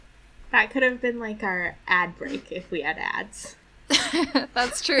That could have been like our ad break if we had ads.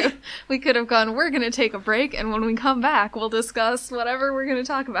 That's true. We could have gone, we're going to take a break, and when we come back, we'll discuss whatever we're going to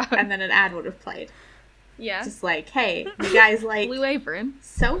talk about. And then an ad would have played. Yeah. Just like, hey, you guys like Blue Apron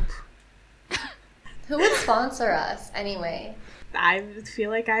soap? Who would sponsor us, anyway? I feel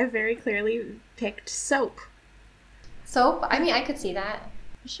like I very clearly picked soap. Soap? I mean, I could see that.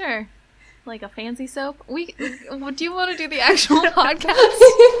 Sure. Like a fancy soap? Do you want to do the actual podcast?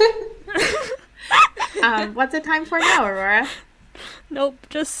 What's it time for now, Aurora? Nope,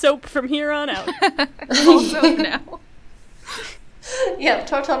 just soap from here on out. All soap now. Yeah,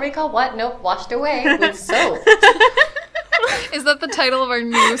 Total Recall, what? Nope, washed away with soap. Is that the title of our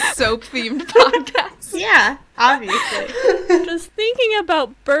new soap-themed podcast? Yeah, obviously. Just thinking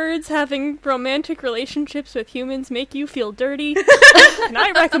about birds having romantic relationships with humans make you feel dirty. And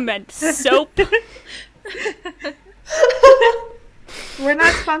I recommend soap. We're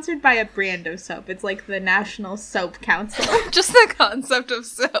not sponsored by a brand of soap. It's like the National Soap Council. Just the concept of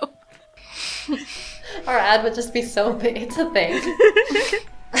soap. Our ad would just be soap. It's a thing.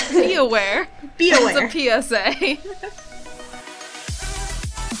 Be aware. Be aware. It's a PSA.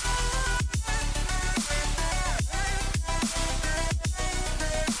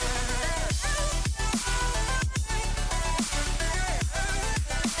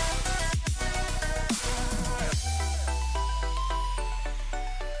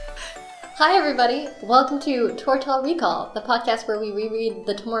 Hi, everybody. Welcome to Total Recall, the podcast where we reread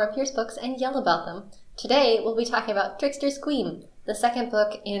the Tamora Pierce books and yell about them. Today, we'll be talking about Trickster's Queen, the second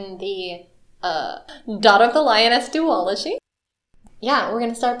book in the, Daughter of the Lioness duology. Yeah, we're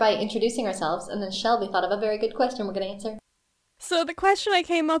going to start by introducing ourselves, and then Shelby thought of a very good question we're going to answer. So the question I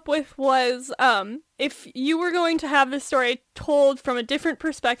came up with was, if you were going to have this story told from a different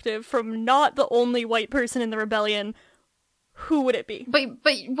perspective, from not the only white person in the rebellion, who would it be? But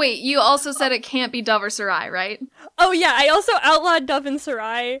wait, you also said it can't be Dove or Sarai, right? Oh yeah, I also outlawed Dove and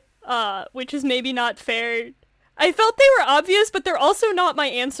Sarai, which is maybe not fair. I felt they were obvious, but they're also not my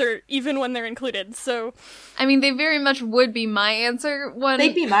answer, even when they're included, so... I mean, they very much would be my answer when...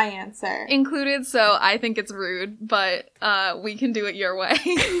 They'd be my answer. ...included, so I think it's rude, but we can do it your way.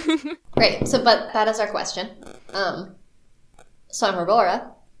 Great, but that is our question. So I'm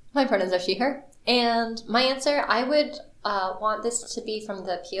Aurora. My pronouns are she, her. And my answer, I would... want this to be from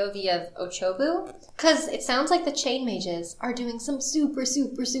the POV of Ochobu, because it sounds like the chain mages are doing some super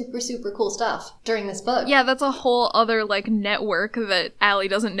cool stuff during this book. Yeah, that's a whole other, network that Allie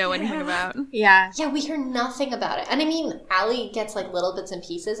doesn't know anything about. Yeah. Yeah, we hear nothing about it. And I mean, Allie gets, little bits and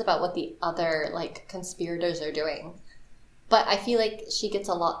pieces about what the other, conspirators are doing. But I feel like she gets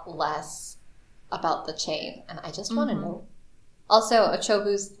a lot less about the chain, and I just want to know. Also,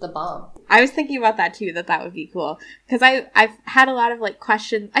 Ochobu's the bomb. I was thinking about that too, that would be cool. Because I've had a lot of,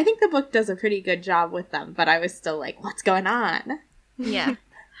 questions. I think the book does a pretty good job with them, but I was still like, what's going on? Yeah.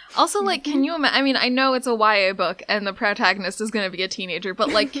 Also, can you imagine... I mean, I know it's a YA book, and the protagonist is going to be a teenager, but,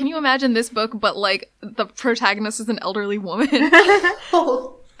 can you imagine this book, but, the protagonist is an elderly woman?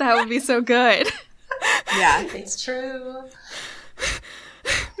 Oh. That would be so good. Yeah. It's true.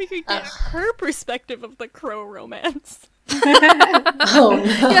 We could get her perspective of the crow romance. Oh,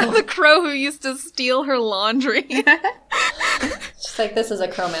 no. Yeah, the crow who used to steal her laundry. She's like, this is a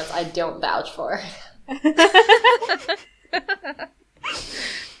crowmance I don't vouch for.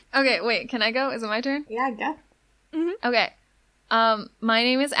 Okay, wait, can I go? Is it my turn? Yeah, go. Mm-hmm. Okay. My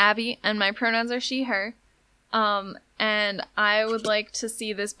name is Abby, and my pronouns are she, her. And I would like to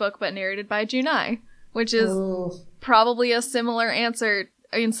see this book but narrated by Junai, which is probably a similar answer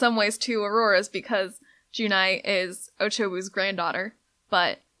in some ways to Aurora's, because Junai is Ochobu's granddaughter,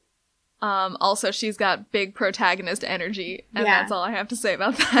 but also she's got big protagonist energy, and that's all I have to say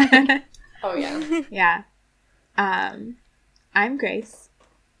about that. Oh, yeah. Yeah. I'm Grace.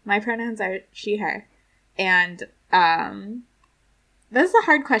 My pronouns are she, her. And this is a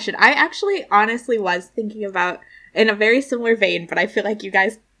hard question. I actually honestly was thinking about, in a very similar vein, but I feel like you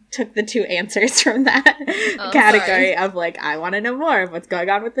guys took the two answers from that category of I want to know more of what's going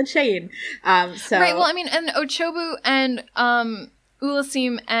on with the chain. Right, well, I mean, and Ochobu and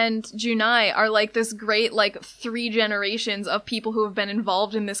Ulasim and Junai are this great 3 generations of people who have been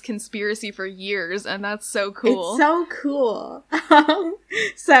involved in this conspiracy for years, and that's so cool. It's so cool.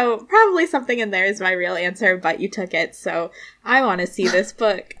 So probably something in there is my real answer, but you took it, so I want to see this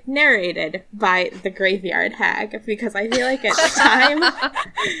book narrated by the Graveyard Hag, because I feel like it's time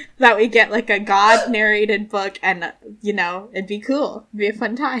that we get a god-narrated book, and, it'd be cool. It'd be a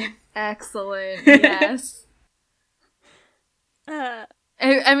fun time. Excellent, yes.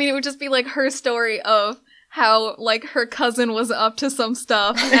 I mean, it would just be her story of how, like, her cousin was up to some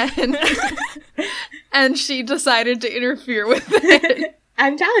stuff, and and she decided to interfere with it.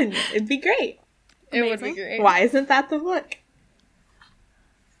 I'm telling you, it'd be great. It would be great. Why isn't that the book?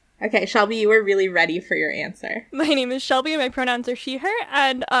 Okay, Shelby, you were really ready for your answer. My name is Shelby, and my pronouns are she, her,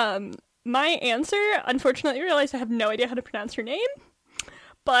 and my answer, unfortunately, I realized I have no idea how to pronounce her name,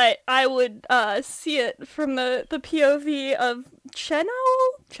 but I would see it from the POV of Chanel?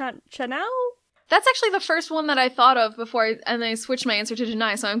 That's actually the first one that I thought of before and I switched my answer to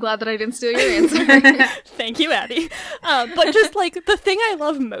Janai, so I'm glad that I didn't steal your answer. Thank you, Abby. But just, like, the thing I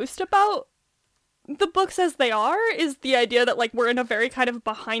love most about the books as they are is the idea that, like, we're in a very kind of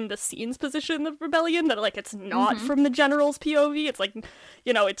behind-the-scenes position in the rebellion, that, like, it's not from the general's POV, it's, like,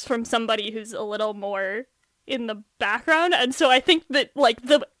 you know, it's from somebody who's a little more in the background, and so I think that, like,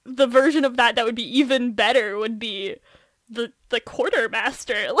 the version of that would be even better would be the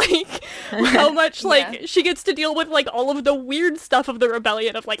quartermaster, like, how much, like, she gets to deal with, like, all of the weird stuff of the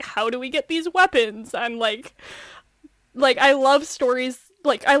rebellion of, like, how do we get these weapons, and, like, I love stories,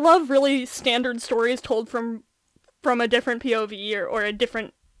 like, I love really standard stories told from a different POV or a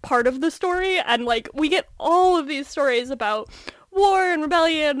different part of the story, and, like, we get all of these stories about war and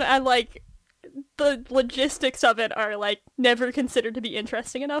rebellion, and, like, the logistics of it are, like, never considered to be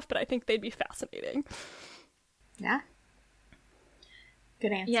interesting enough, but I think they'd be fascinating. Yeah.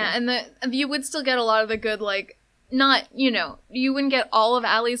 Good answer. Yeah, and you would still get a lot of the good, like, not, you know, you wouldn't get all of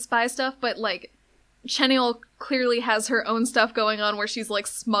Allie's spy stuff, but, like, Chenille clearly has her own stuff going on where she's, like,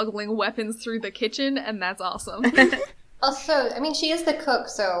 smuggling weapons through the kitchen, and that's awesome. Also, I mean, she is the cook,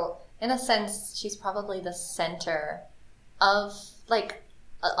 so in a sense, she's probably the center of, like,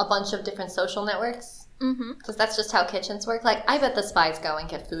 a bunch of different social networks. Because that's just how kitchens work. Like, I bet the spies go and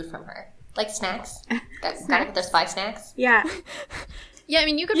get food from her. Like, snacks. Gotta get their spy snacks. Yeah. Yeah, I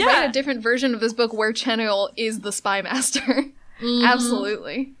mean, you could write a different version of this book where Chenille is the spy master.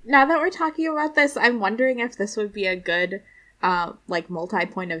 Absolutely. Now that we're talking about this, I'm wondering if this would be a good, like,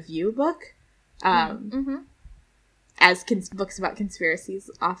 multi-point of view book, as books about conspiracies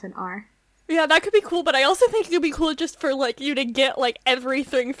often are. Yeah, that could be cool, but I also think it could be cool just for, like, you to get, like,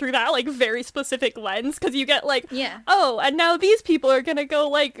 everything through that, like, very specific lens, because you get, like, oh, and now these people are gonna go,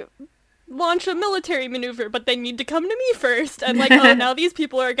 like, launch a military maneuver, but they need to come to me first, and, like, oh, now these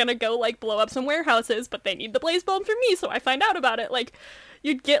people are gonna go, like, blow up some warehouses, but they need the blaze bomb from me, so I find out about it. Like,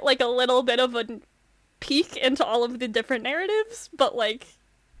 you'd get, like, a little bit of a peek into all of the different narratives, but, like,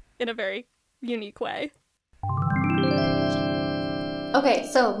 in a very unique way. Okay,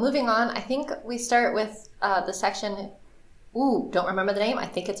 so moving on, I think we start with the section, don't remember the name, I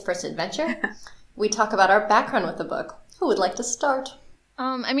think it's First Adventure. We talk about our background with the book. Who would like to start?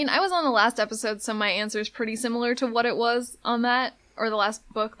 I mean, I was on the last episode, so my answer is pretty similar to what it was on that, or the last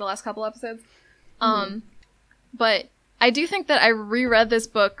book, the last couple episodes. But I do think that I reread this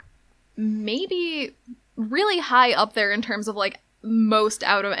book maybe really high up there in terms of, like, most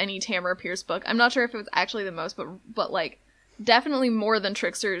out of any Tamara Pierce book. I'm not sure if it was actually the most, but like, definitely more than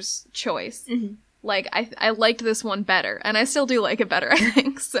Trickster's Choice. Like, I liked this one better, and I still do like it better, I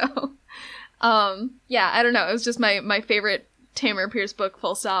think, so. Yeah, I don't know, it was just my favorite Tamara Pierce book,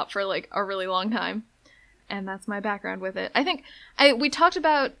 full stop, for, like, a really long time. And that's my background with it. I think we talked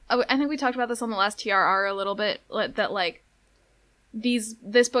about this on the last TRR a little bit, that, like,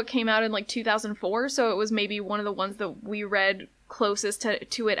 this book came out in, like, 2004, so it was maybe one of the ones that we read closest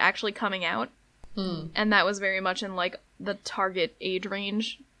to it actually coming out. And that was very much in, like, the target age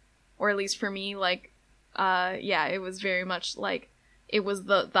range, or at least for me, like, yeah, it was very much, like, it was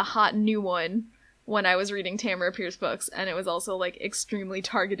the hot new one when I was reading Tamara Pierce books, and it was also, like, extremely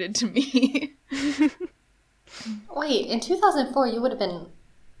targeted to me. Wait, in 2004 you would have been,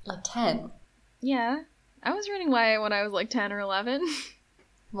 like, 10. Yeah, I was reading YA when I was, like, 10 or 11.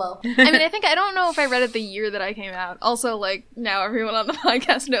 Well, I mean, I don't know if I read it the year that I came out. Also, like, now everyone on the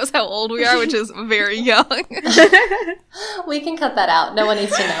podcast knows how old we are, which is very young. We can cut that out. No one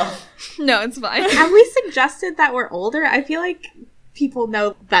needs to know. No, it's fine. Have we suggested that we're older? I feel like people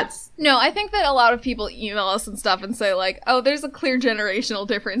know that's... No, I think that a lot of people email us and stuff and say, like, oh, there's a clear generational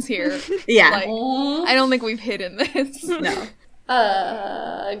difference here. Yeah. Like, I don't think we've hidden this. No.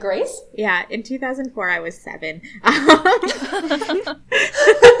 Grace? Yeah, in 2004 I was 7. But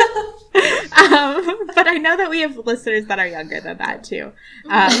I know that we have listeners that are younger than that too.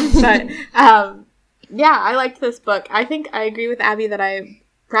 Yeah, I liked this book. I think I agree with Abby that I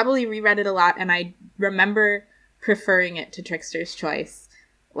probably reread it a lot, and I remember preferring it to Trickster's Choice.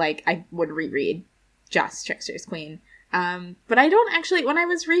 Like, I would reread just Trickster's Queen. But I don't actually, when I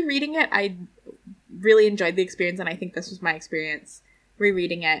was rereading it, I really enjoyed the experience, and I think this was my experience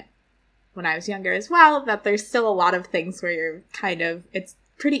rereading it when I was younger as well, that there's still a lot of things where you're it's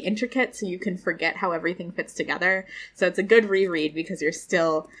pretty intricate, so you can forget how everything fits together. So it's a good reread because you're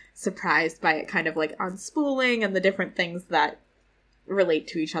still surprised by it kind of like unspooling and the different things that relate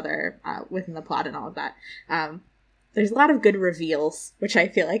to each other within the plot and all of that. There's a lot of good reveals, which I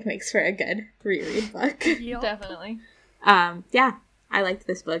feel like makes for a good reread book. Yep. Definitely. Yeah, I liked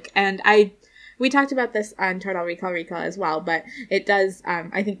this book. And we talked about this on Total Recall as well, but it does,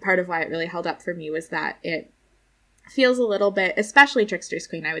 I think part of why it really held up for me was that it feels a little bit, especially Trickster's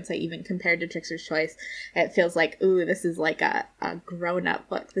Queen, I would say, even compared to Trickster's Choice, it feels like, ooh, this is like a grown-up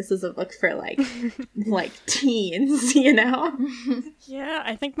book. This is a book for like teens, you know? Yeah,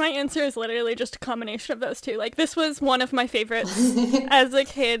 I think my answer is literally just a combination of those two. Like, this was one of my favorites as a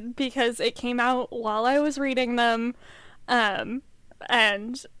kid because it came out while I was reading them,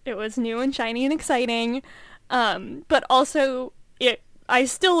 and it was new and shiny and exciting, but also I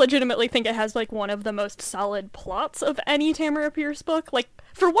still legitimately think it has, like, one of the most solid plots of any Tamara Pierce book. Like,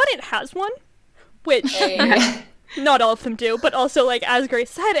 for one, it has one, which not all of them do, but also, like, as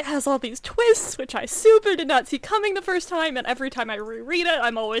Grace said, it has all these twists, which I super did not see coming the first time, and every time I reread it,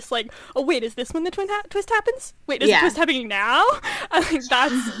 I'm always like, oh, wait, is this when the twist happens? Wait, is the twist happening now? I think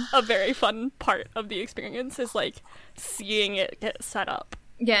that's a very fun part of the experience, is, like, seeing it get set up.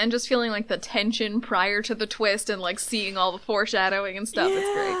 Yeah, and just feeling, like, the tension prior to the twist and, like, seeing all the foreshadowing and stuff. Yeah.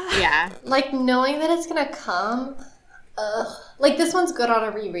 It's great. Yeah. Like, knowing that it's gonna come, like, this one's good on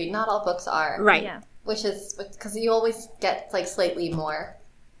a reread. Not all books are. Right. Yeah. Which is, because you always get, like, slightly more.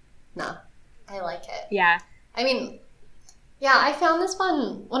 Nah, I like it. Yeah. I mean, yeah, I found this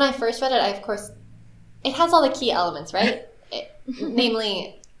one, when I first read it, it has all the key elements, right?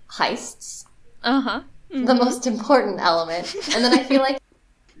 Namely, heists. Uh-huh. Mm-hmm. The most important element. And then I feel like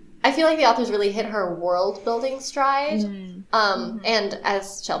the author's really hit her world-building stride. And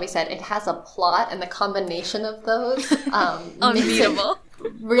as Shelby said, it has a plot, and the combination of those unbeatable.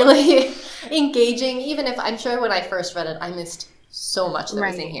 Really engaging, even if I'm sure when I first read it, I missed so much that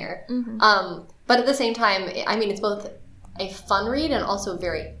was in here. Mm-hmm. But at the same time, I mean, it's both a fun read and also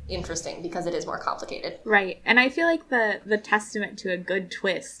very interesting because it is more complicated. Right. And I feel like the testament to a good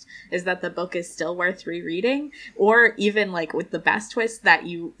twist is that the book is still worth rereading, or even like with the best twist that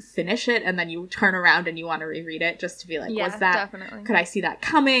you finish it and then you turn around and you want to reread it just to be like, was that, definitely. Could I see that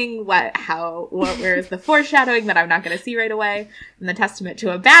coming? Where is the foreshadowing that I'm not going to see right away? And the testament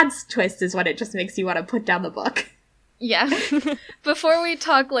to a bad twist is when it just makes you want to put down the book. Yeah. Before we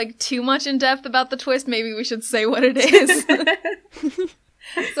talk, like, too much in depth about the twist, maybe we should say what it is.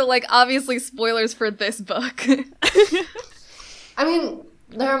 So, like, obviously spoilers for this book. I mean,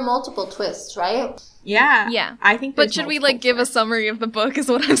 there are multiple twists, right? Yeah. Yeah. I think But should we, like, give a summary of the book is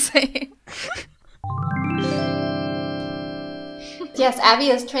what I'm saying. Yes, Abby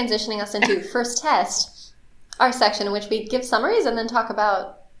is transitioning us into First Test, our section in which we give summaries and then talk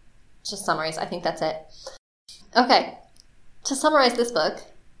about just summaries. I think that's it. Okay, to summarize this book,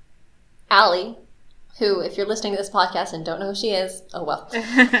 Allie, who, if you're listening to this podcast and don't know who she is, oh well,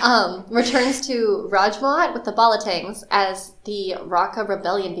 returns to Rajmot with the Balatangs as the Raka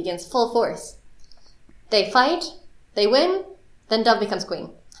rebellion begins full force. They fight, they win, then Dove becomes queen.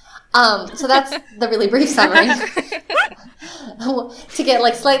 So that's the really brief summary. To get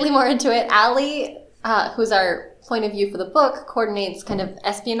like slightly more into it, Allie, who's our point of view for the book, coordinates kind of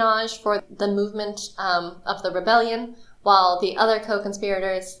espionage for the movement of the rebellion, while the other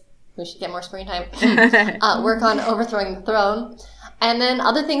co-conspirators, who should get more screen time, work on overthrowing the throne. And then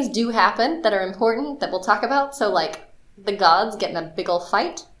other things do happen that are important that we'll talk about. So, like, the gods get in a big ol'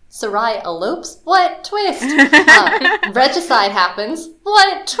 fight. Sarai elopes. What twist? Regicide happens.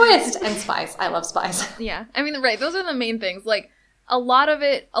 What twist? And spies. I love spies. Yeah. I mean, right. Those are the main things. Like, a lot of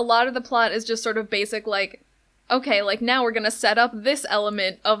the plot is just sort of basic, like, okay, like, now we're gonna set up this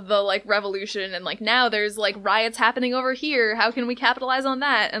element of the, like, revolution, and, like, now there's, like, riots happening over here, how can we capitalize on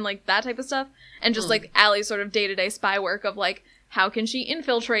that, and, like, that type of stuff, and just, like, Allie's sort of day-to-day spy work of, like, how can she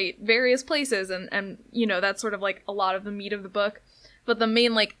infiltrate various places, and, you know, that's sort of, like, a lot of the meat of the book, but the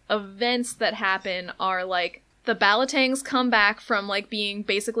main, like, events that happen are, like, the Balatangs come back from, like, being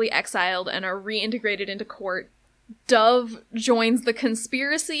basically exiled and are reintegrated into court. Dove joins the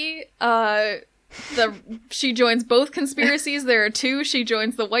conspiracy, she joins both conspiracies. There are two. She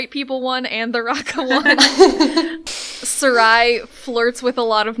joins the white people one and the Raka one. Sarai flirts with a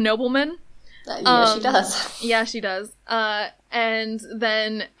lot of noblemen. Yeah, she does. Yeah, she does. And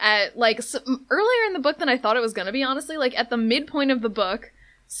then at, like, earlier in the book than I thought it was gonna be, honestly, like, at the midpoint of the book,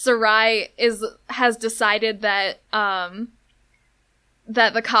 Sarai has decided that the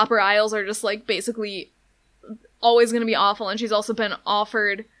Copper Isles are just, like, basically always gonna be awful, and she's also been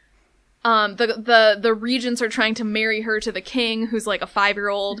offered the regents are trying to marry her to the king, who's like a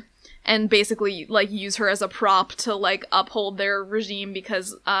 5-year-old, and basically like use her as a prop to like uphold their regime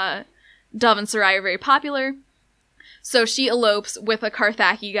because Dove and Sarai are very popular. So she elopes with a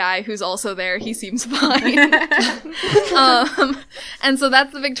Carthaki guy who's also there. He seems fine. And so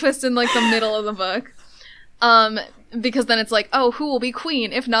that's the big twist in like the middle of the book. Because then it's like, oh, who will be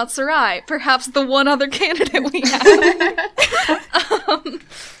queen if not Sarai? Perhaps the one other candidate we have.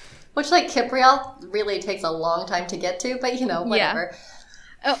 Which, like, Cypriel really takes a long time to get to, but, you know, whatever.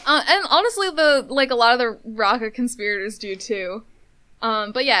 Yeah. And honestly, a lot of the Raka conspirators do, too.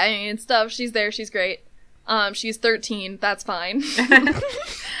 But yeah, I mean, stuff, she's there, she's great. She's 13, that's fine.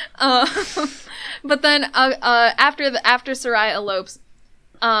 But then, after Sarai elopes,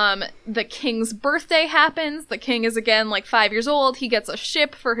 the king's birthday happens. The king is again, like, 5 years old. He gets a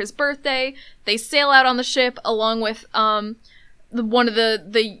ship for his birthday. They sail out on the ship along with, one of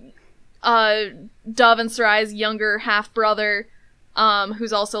the Dove and Sarai's younger half-brother,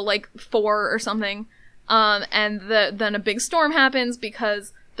 who's also, like, 4 or something. And then a big storm happens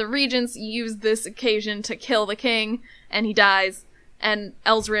because the regents use this occasion to kill the king, and he dies, and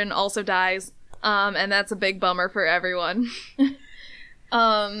Elzrin also dies, and that's a big bummer for everyone.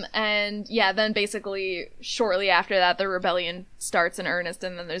 And yeah, then basically, shortly after that, the rebellion starts in earnest,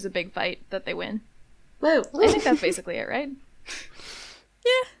 and then there's a big fight that they win. Woo! I think that's basically it, right?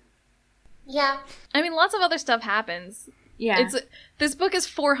 Yeah. I mean, lots of other stuff happens. Yeah. This book is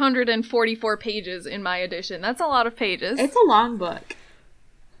 444 pages in my edition. That's a lot of pages. It's a long book.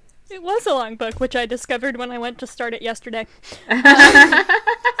 It was a long book, which I discovered when I went to start it yesterday.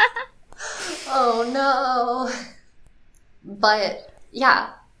 Oh, no. But,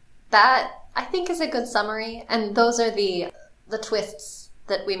 yeah, that, I think, is a good summary. And those are the twists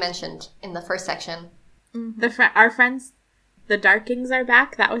that we mentioned in the first section. Mm-hmm. Our friends, the Darkings, are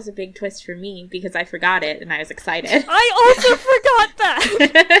back. That was a big twist for me because I forgot it and I was excited. I also forgot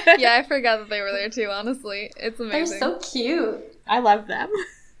that! Yeah, I forgot that they were there too, honestly. It's amazing. They're so cute. I love them.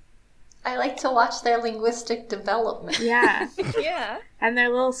 I like to watch their linguistic development. Yeah. Yeah. And their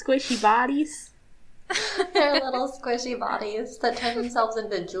little squishy bodies. Their little squishy bodies that turn themselves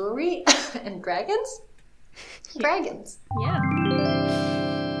into jewelry and dragons. Dragons. Yeah.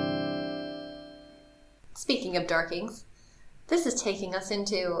 Speaking of Darkings, this is taking us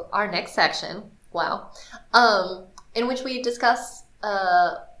into our next section. Wow. In which we discuss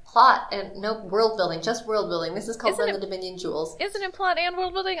plot and no world building, just world building. This is called Run the Dominion Jewels. Isn't it plot and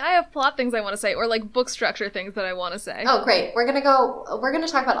world building? I have plot things I want to say, or like book structure things that I want to say. Oh, great. We're gonna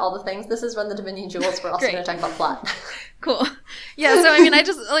talk about all the things. This is Run the Dominion Jewels. We're also gonna talk about plot. Cool. Yeah, so I mean, I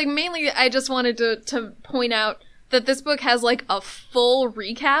just wanted to point out that this book has, like, a full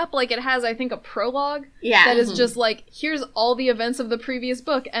recap. Like, it has, I think, a prologue. Yeah. That is just, like, here's all the events of the previous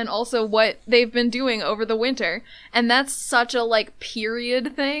book and also what they've been doing over the winter. And that's such a, like,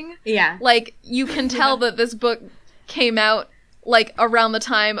 period thing. Yeah. Like, you can tell that this book came out, like, around the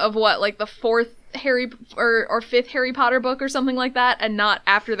time of what, like, the 4th Harry or 5th Harry Potter book or something like that, and not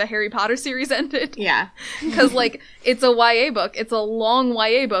after the Harry Potter series ended. Yeah. Because, like, it's a YA book. It's a long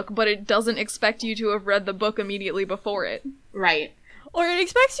YA book, but it doesn't expect you to have read the book immediately before it. Right. Or it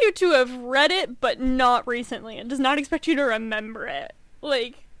expects you to have read it, but not recently. It does not expect you to remember it.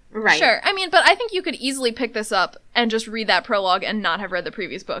 Like... Right. Sure. I mean, but I think you could easily pick this up and just read that prologue and not have read the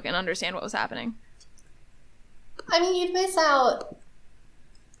previous book and understand what was happening. I mean, you'd miss out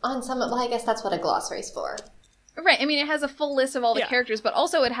on some... Well, I guess that's what a glossary's for. Right. I mean, it has a full list of all the characters, but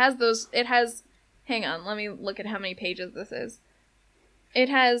also it has... Hang on, let me look at how many pages this is. It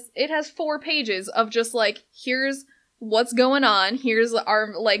has 4 pages of just, like, here's what's going on, here's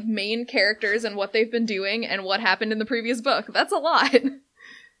our, like, main characters and what they've been doing and what happened in the previous book. That's a lot.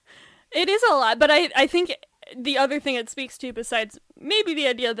 It is a lot, but I think the other thing it speaks to, besides maybe the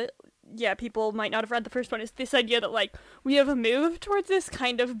idea that, yeah, people might not have read the first one, is this idea that, like, we have a move towards this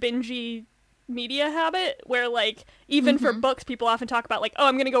kind of bingey media habit where, like, even for books, people often talk about, like, oh,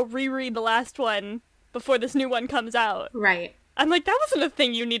 I'm gonna go reread the last one before this new one comes out. Right. I'm like, that wasn't a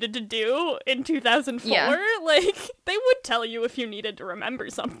thing you needed to do in 2004. Yeah. Like, they would tell you if you needed to remember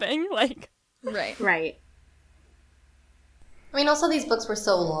something. Like, Right. Right. I mean, also these books were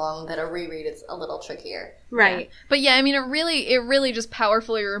so long that a reread is a little trickier. Right. Yeah. But yeah, I mean, it really just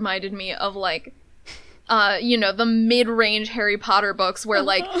powerfully reminded me of, like, the mid-range Harry Potter books where,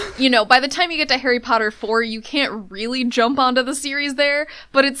 like, by the time you get to Harry Potter 4, you can't really jump onto the series there,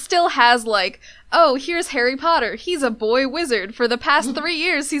 but it still has, like, oh, here's Harry Potter. He's a boy wizard. For the past 3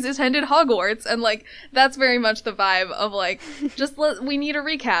 years, he's attended Hogwarts. And, like, that's very much the vibe of, like, we need a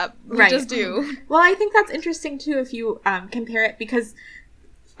recap. We just do. Well, I think that's interesting, too, if you compare it, because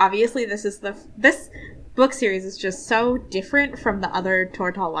obviously this book series is just so different from the other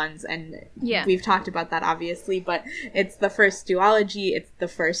Tortall ones, and we've talked about that obviously, but it's the first duology, it's the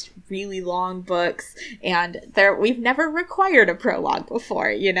first really long books, and we've never required a prologue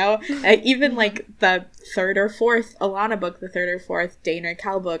before, you know? Even like the third or fourth Alana book, the third or fourth Dana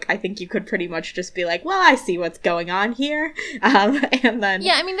Cal book, I think you could pretty much just be like, well, I see what's going on here, and then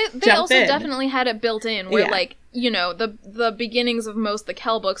I mean, they also definitely had it built in, where like, you know, the beginnings of most the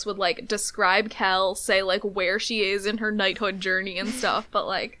Kel books would, like, describe Kel, say, like, where she is in her knighthood journey and stuff, but,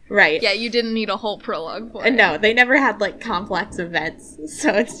 like... Right. Yeah, you didn't need a whole prologue for it. No, they never had, like, complex events,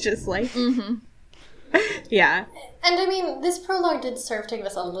 so it's just, like... Yeah. And, I mean, this prologue did serve to give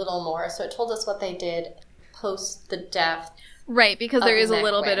us a little more, so it told us what they did post the death. Right, because there is a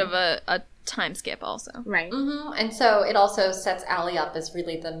little bit of a time skip also. Right. Mm-hmm. And so it also sets Allie up as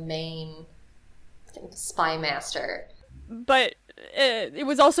really the main... spy master. But it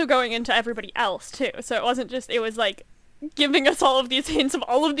was also going into everybody else too, so it wasn't just, it was like giving us all of these hints of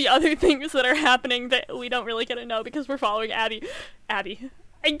all of the other things that are happening that we don't really get to know because we're following Abby.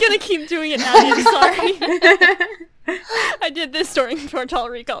 I'm gonna keep doing it, Abby, I'm sorry. I did this during Tortall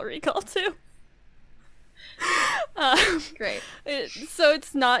Recall too. Great. So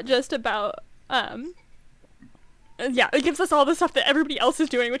it's not just about it gives us all the stuff that everybody else is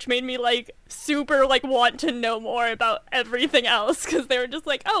doing, which made me, like, super, like, want to know more about everything else, because they were just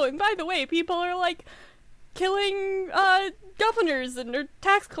like, oh, and by the way, people are, like, killing, governors and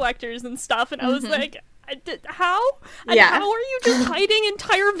tax collectors and stuff, and I was like, how? And how are you just hiding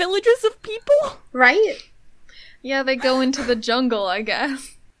entire villages of people? Right? Yeah, they go into the jungle, I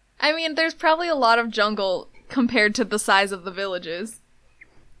guess. I mean, there's probably a lot of jungle compared to the size of the villages.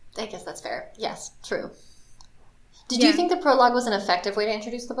 I guess that's fair. Yes, true. Did you think the prologue was an effective way to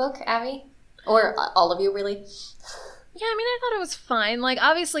introduce the book, Abby? Or all of you, really? Yeah, I mean, I thought it was fine. Like,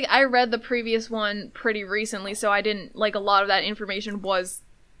 obviously, I read the previous one pretty recently, so I didn't, like, a lot of that information was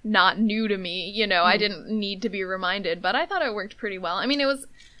not new to me, you know, I didn't need to be reminded, but I thought it worked pretty well. I mean, it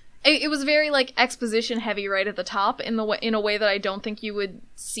was very, like, exposition heavy right at the top, in a way that I don't think you would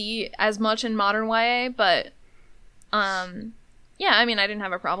see as much in modern YA, but, yeah, I mean, I didn't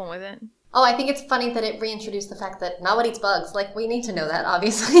have a problem with it. Oh, I think it's funny that it reintroduced the fact that not what eats bugs. Like, we need to know that,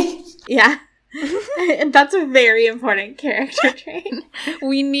 obviously. Yeah. And that's a very important character trait.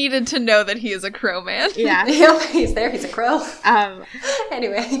 We needed to know that he is a crow man. Yeah. He's there, he's a crow.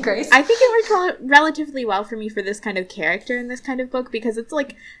 Anyway, Grace. I think it worked relatively well for me for this kind of character in this kind of book, because it's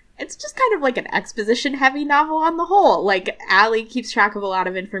like, it's just kind of like an exposition-heavy novel on the whole. Like, Allie keeps track of a lot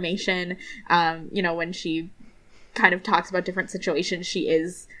of information. You know, when she kind of talks about different situations,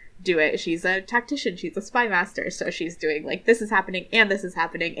 she's a tactician, she's a spy master, so she's doing, like, this is happening, and this is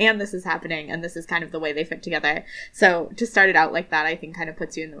happening, and this is happening, and this is kind of the way they fit together. So to start it out like that, I think kind of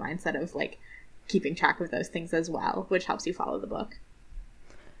puts you in the mindset of, like, keeping track of those things as well, which helps you follow the book.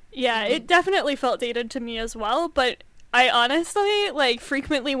 Yeah, it definitely felt dated to me as well, but I honestly, like,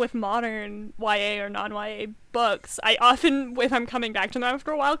 frequently with modern YA or non-YA books, I often, if I'm coming back to them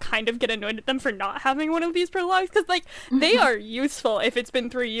after a while, kind of get annoyed at them for not having one of these prologues, because, like, they are useful if it's been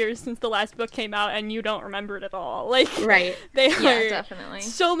 3 years since the last book came out and you don't remember it at all. Like, right. They are definitely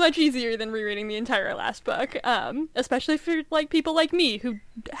so much easier than rereading the entire last book, especially for, like, people like me who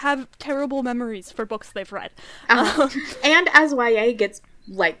have terrible memories for books they've read. And as YA gets,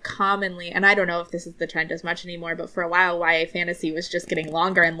 like, commonly, and I don't know if this is the trend as much anymore, but for a while YA fantasy was just getting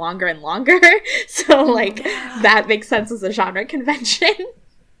longer and longer and longer, so, like, that makes sense as a genre convention.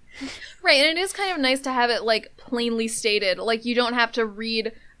 Right, and it is kind of nice to have it, like, plainly stated. Like, you don't have to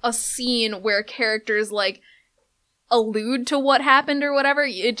read a scene where characters, like, allude to what happened or whatever.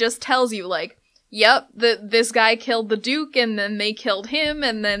 It just tells you, like, yep, this guy killed the Duke, and then they killed him,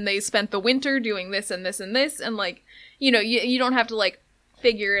 and then they spent the winter doing this and this and this, and, like, you know, you don't have to, like,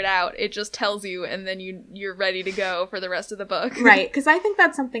 figure it out. It just tells you, and then you're ready to go for the rest of the book. Right, because I think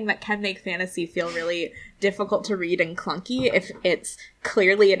that's something that can make fantasy feel really difficult to read and clunky if it's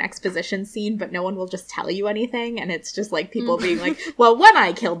clearly an exposition scene, but no one will just tell you anything, and it's just, like, people being like, well, when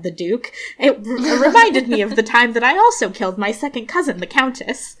I killed the Duke, it reminded me of the time that I also killed my second cousin, the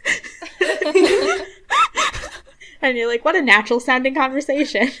Countess. And you're like, what a natural-sounding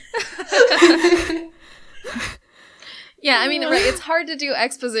conversation. Yeah, I mean, right, it's hard to do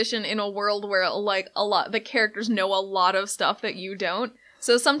exposition in a world where, like, the characters know a lot of stuff that you don't.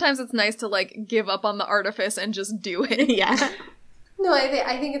 So sometimes it's nice to, like, give up on the artifice and just do it. Yeah. No,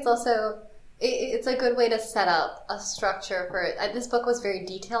 I think it's also, it's a good way to set up a structure for it. This book was very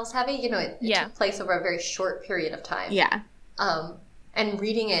details heavy. You know, it took place over a very short period of time. Yeah. And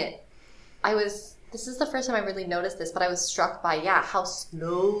reading it, I was This is the first time I really noticed this, but I was struck by, how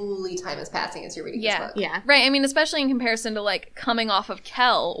slowly time is passing as you're reading this book. Yeah. Right, I mean, especially in comparison to, like, coming off of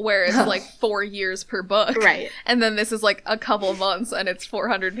Kel, where it's, like, 4 years per book. Right. And then this is, like, a couple months, and it's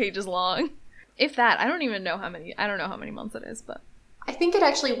 400 pages long. If that, I don't know how many months it is, but... I think it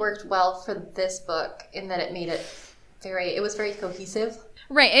actually worked well for this book in that it made it was very cohesive.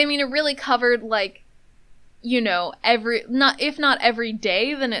 Right, I mean, it really covered, like, you know, if not every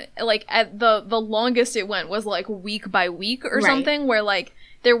day, then it, like, at the longest it went was, like, week by week or something, where, like,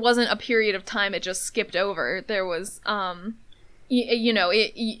 there wasn't a period of time it just skipped over. There was, you know,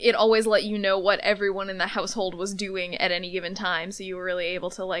 it always let you know what everyone in the household was doing at any given time, so you were really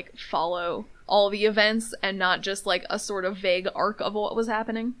able to, like, follow all the events and not just, like, a sort of vague arc of what was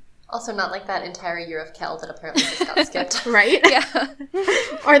happening. Also, not like that entire year of Kel that apparently just got skipped. Right? Yeah.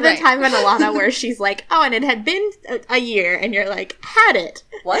 Or the time in Alana where she's like, oh, and it had been a year, and you're like, had it?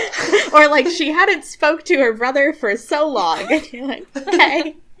 What? Or like, she hadn't spoke to her brother for so long, and you're like,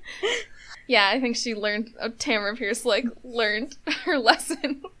 okay. Yeah, I think she learned, Tamara Pierce, like, learned her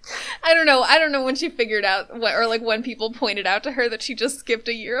lesson. I don't know when she figured out, or like when people pointed out to her that she just skipped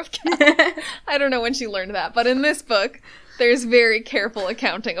a year of Kel. I don't know when she learned that, but in this book, there's very careful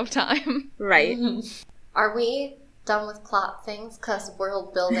accounting of time. Right. Are we done with plot things? Because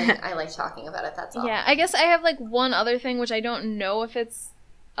world building, I like talking about it, that's all. Yeah, I guess I have, like, one other thing, which I don't know if it's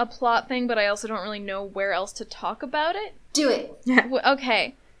a plot thing, but I also don't really know where else to talk about it. Do it.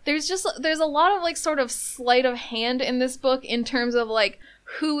 Okay. There's a lot of, like, sort of sleight of hand in this book in terms of, like,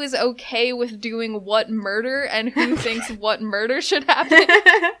 who is okay with doing what murder and who thinks what murder should happen.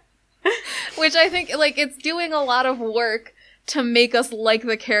 Which I think, like, it's doing a lot of work to make us like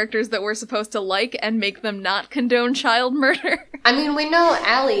the characters that we're supposed to like and make them not condone child murder. I mean, we know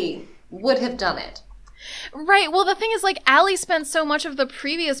Allie would have done it. Right, well, the thing is, like, Allie spent so much of the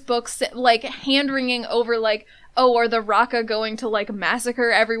previous books, like, hand-wringing over, like, oh, are the Raka going to, like,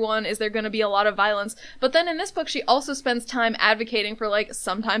 massacre everyone? Is there going to be a lot of violence? But then in this book, she also spends time advocating for, like,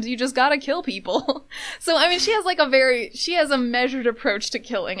 sometimes you just gotta kill people. So, I mean, she has a measured approach to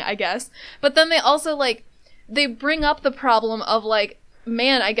killing, I guess. But then they also, like, they bring up the problem of, like,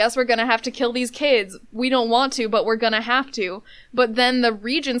 man, I guess we're gonna have to kill these kids. We don't want to, but we're gonna have to. But then the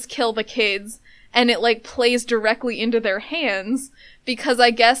regents kill the kids, and it, like, plays directly into their hands, because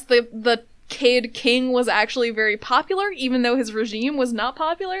I guess the kid king was actually very popular, even though his regime was not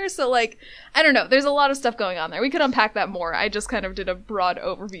popular. So, like, I don't know. There's a lot of stuff going on there. We could unpack that more. I just kind of did a broad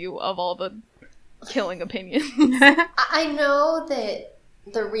overview of all the killing opinions. I know that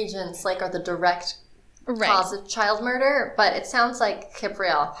the regents, like, are the direct cause of child murder, but it sounds like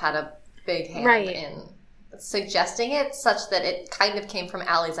Kiprioth had a big hand in suggesting it, such that it kind of came from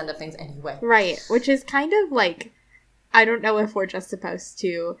Allie's end of things anyway. Right, which is kind of like, I don't know if we're just supposed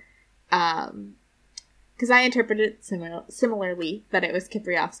to, because I interpreted it similarly, that it was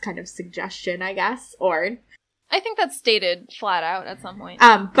Kiprioth's kind of suggestion, I guess, or... I think that's stated flat out at some point.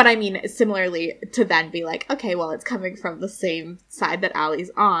 But I mean, similarly to then be like, okay, well, it's coming from the same side that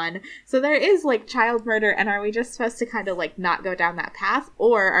Allie's on. So there is, like, child murder, and are we just supposed to kind of, like, not go down that path?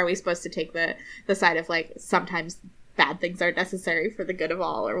 Or are we supposed to take the side of, like, sometimes bad things are necessary for the good of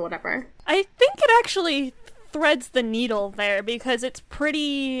all, or whatever? I think it actually threads the needle there, because it's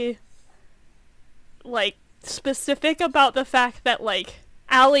pretty, like, specific about the fact that, like,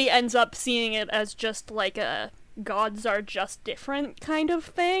 Allie ends up seeing it as just, like, a gods are just different kind of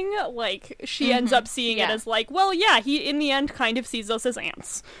thing. Like, she ends up seeing it as, like, well, yeah, he in the end kind of sees us as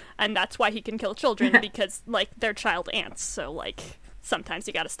ants, and that's why he can kill children, because, like, they're child ants, so, like, sometimes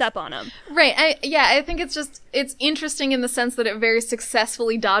you gotta step on them. Right, I think it's interesting in the sense that it very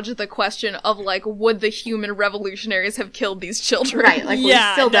successfully dodged the question of, like, would the human revolutionaries have killed these children? Right, like, we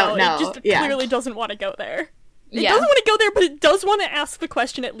still don't know. It just clearly doesn't want to go there. It Yeah. doesn't want to go there, but it does want to ask the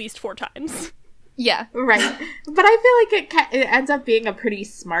question at least 4 times. Yeah. Right. But I feel like it ends up being a pretty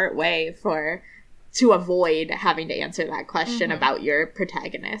smart way to avoid having to answer that question about your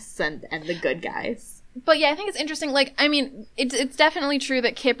protagonists and the good guys. But yeah, I think it's interesting, like, I mean, it's definitely true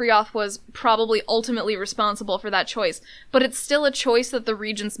that Kiprioth was probably ultimately responsible for that choice, but it's still a choice that the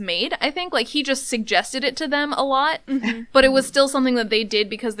regents made, I think. Like, he just suggested it to them a lot, but it was still something that they did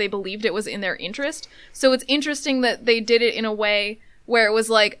because they believed it was in their interest. So it's interesting that they did it in a way where it was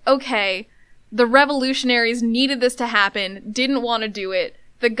like, okay, the revolutionaries needed this to happen, didn't want to do it,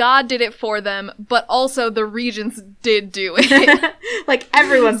 the god did it for them, but also the regents did do it. Like,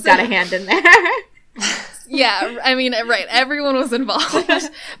 everyone's got a hand in there. Yeah, I mean, right, everyone was involved.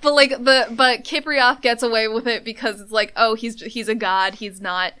 But like but Kiprioth gets away with it because it's like, oh, he's a god, he's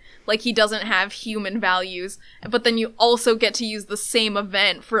not, like, he doesn't have human values. But then you also get to use the same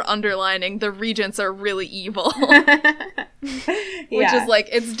event for underlining the regents are really evil. Which is like,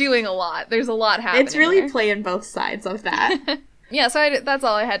 it's doing a lot. There's a lot happening. It's really playing both sides of that. Yeah, so that's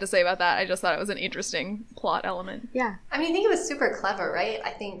all I had to say about that. I just thought it was an interesting plot element. Yeah. I mean, I think it was super clever, right?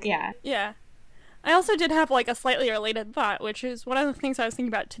 I think... Yeah. Yeah. I also did have, like, a slightly related thought, which is one of the things I was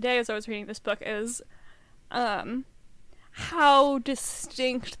thinking about today as I was reading this book is, how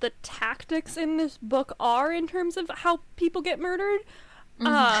distinct the tactics in this book are in terms of how people get murdered,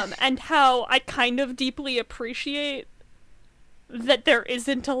 and how I kind of deeply appreciate that there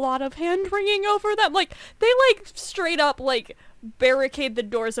isn't a lot of hand-wringing over them. Like, they, like, straight up, like, barricade the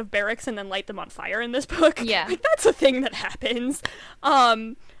doors of barracks and then light them on fire in this book. Yeah. Like, that's a thing that happens.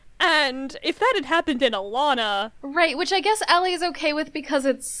 And if that had happened in Alana... Right, which I guess LA is okay with because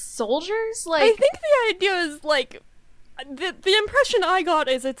it's soldiers? Like, I think the idea is, like... The impression I got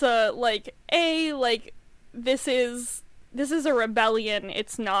is it's a, like, this is a rebellion,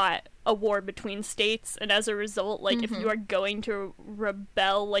 it's not a war between states, and as a result, like, if you are going to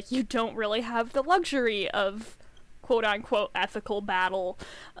rebel, like, you don't really have the luxury of quote-unquote ethical battle.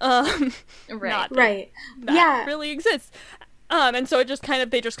 Right. That really exists. And so they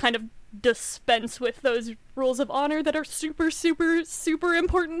just kind of dispense with those rules of honor that are super, super, super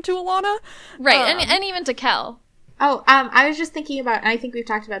important to Alana. Right, and even to Kel. Oh, I was just thinking about, and I think we've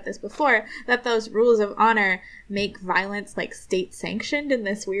talked about this before, that those rules of honor make violence, like, state-sanctioned in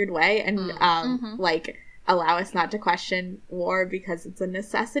this weird way, and, like, allow us not to question war because it's a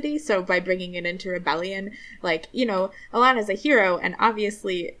necessity. So by bringing it into rebellion, like, you know, Alana's a hero, and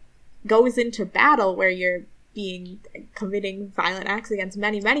obviously goes into battle where you're committing violent acts against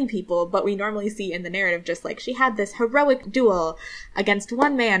many, many people, but we normally see in the narrative just like she had this heroic duel against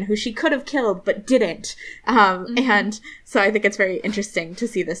one man who she could have killed but didn't. And so I think it's very interesting to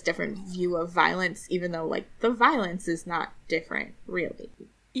see this different view of violence, even though like the violence is not different, really.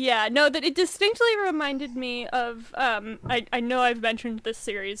 Yeah, no, that it distinctly reminded me of, I know I've mentioned this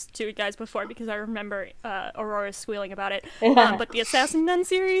series to you guys before because I remember Aurora squealing about it, but the Assassin Nun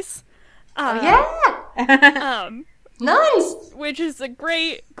series. Nuns! Which is a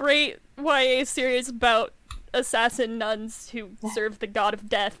great YA series about assassin nuns who serve the god of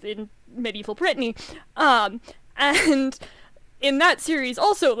death in medieval Brittany. And in that series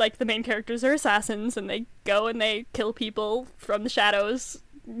also, like, the main characters are assassins, and they go and they kill people from the shadows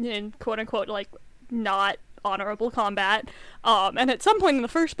in quote-unquote, like, not honorable combat. And at some point in the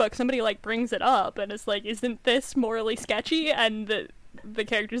first book, somebody, like, brings it up, and it's like, isn't this morally sketchy? And the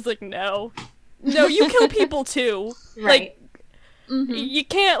character's like, no, you kill people too. Right. Like, you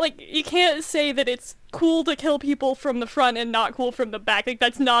can't say that it's cool to kill people from the front and not cool from the back. Like,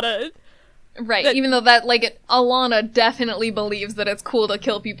 that's not a... Right, even though that, like, Alana definitely believes that it's cool to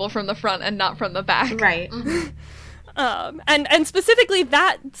kill people from the front and not from the back. Right. And specifically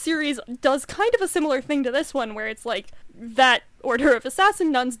that series does kind of a similar thing to this one, where it's like, that Order of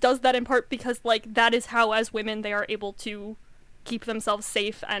Assassin Nuns does that in part because, like, that is how, as women, they are able to keep themselves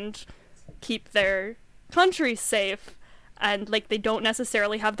safe and keep their country safe, and, like, they don't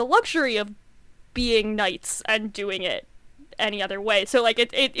necessarily have the luxury of being knights and doing it any other way. So, like,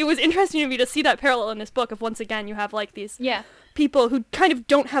 it was interesting to me to see that parallel in this book of, once again, you have, like, these people who kind of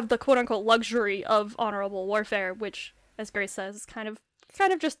don't have the quote-unquote luxury of honorable warfare, which, as Grace says, is kind of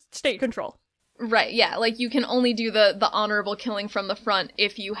just state control. Right, yeah, like, you can only do the honorable killing from the front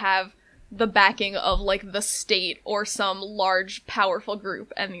if you have the backing of, like, the state or some large, powerful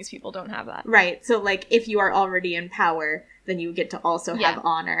group, and these people don't have that. Right, so, like, if you are already in power, then you get to also have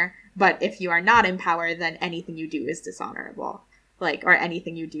honor, but if you are not in power, then anything you do is dishonorable. Like, or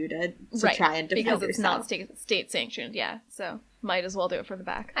anything you do to try and defend because it's yourself. not state-sanctioned, so might as well do it from the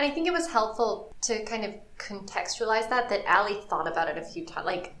back. And I think it was helpful to kind of contextualize that Allie thought about it a few times,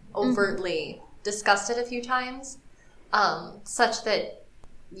 like, overtly discussed it a few times, such that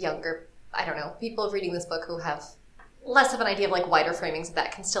younger, I don't know, people reading this book who have less of an idea of, like, wider framings of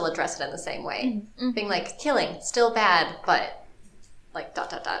that can still address it in the same way. Being like, killing, still bad, but, like, ...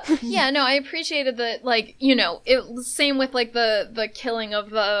 Yeah, no, I appreciated that, like, you know, it same with, like, the killing of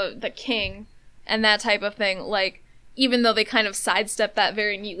the king and that type of thing. Like, even though they kind of sidestepped that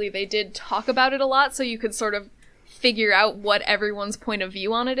very neatly, they did talk about it a lot, so you could sort of figure out what everyone's point of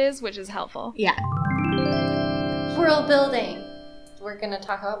view on it is, which is helpful. Yeah. World building. We're gonna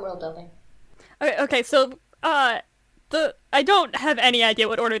talk about world building. Okay, so, I don't have any idea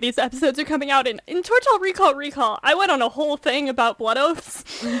what order these episodes are coming out in. In Tortal Recall, I went on a whole thing about blood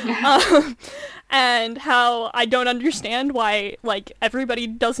oaths. and how I don't understand why, like, everybody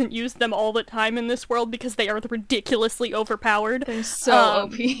doesn't use them all the time in this world because they are ridiculously overpowered. They're so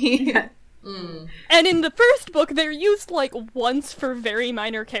OP. And in the first book, they're used, like, once for very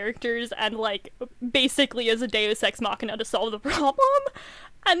minor characters and, like, basically as a deus ex machina to solve the problem.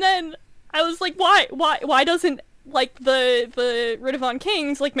 And then I was like, why doesn't, like, the Ridovon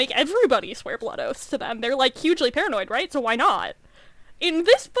Kings, like, make everybody swear blood oaths to them? They're, like, hugely paranoid, right? So why not? In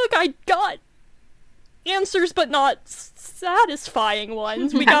this book, I got answers, but not satisfying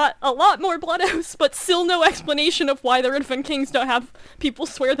ones. We got a lot more blood oaths, but still no explanation of why the Ridovon Kings don't have people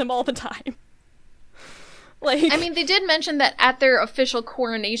swear them all the time. Like, I mean, they did mention that at their official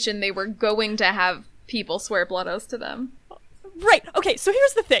coronation, they were going to have people swear blood oaths to them. Right, okay, so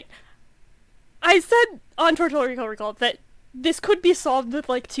here's the thing. I said on Total Recall that this could be solved with,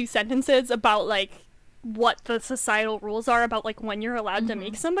 like, 2 sentences about, like, what the societal rules are about, like, when you're allowed to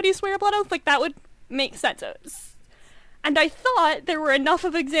make somebody swear a blood oath. Like, that would make sense. And I thought there were enough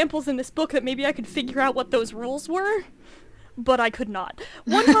of examples in this book that maybe I could figure out what those rules were, but I could not.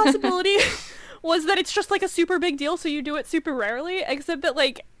 One possibility was that it's just, like, a super big deal, so you do it super rarely, except that,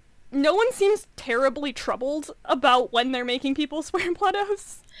 like, no one seems terribly troubled about when they're making people swear blood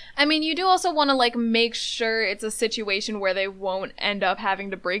oaths. I mean, you do also want to, like, make sure it's a situation where they won't end up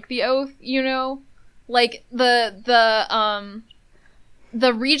having to break the oath, you know? Like, the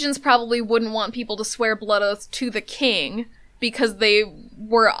regents probably wouldn't want people to swear blood oaths to the king because they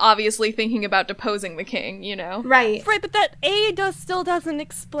were obviously thinking about deposing the king, you know? Right. Right, but that still doesn't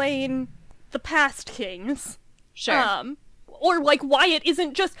explain the past kings. Sure. Or, like, why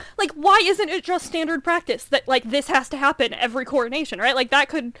isn't it just standard practice that, like, this has to happen every coronation, right? Like, that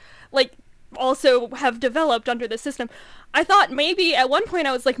could, like, also have developed under the system. I thought maybe, at one point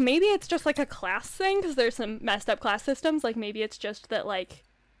I was like, maybe it's just, like, a class thing, because there's some messed up class systems. Like, maybe it's just that, like,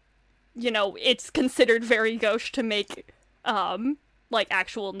 you know, it's considered very gauche to make, like,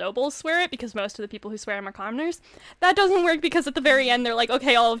 actual nobles swear it, because most of the people who swear them are commoners. That doesn't work, because at the very end they're like,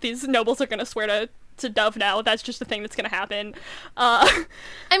 okay, all of these nobles are gonna swear to Dove now. That's just the thing that's gonna happen. I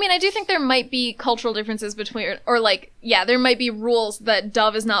mean, I do think there might be cultural differences between, or like, yeah, there might be rules that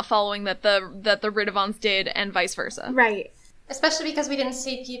Dove is not following that the Ridovons did, and vice versa. Right. Especially because we didn't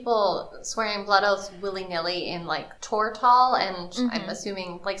see people swearing blood oaths willy-nilly in, like, Tortal and I'm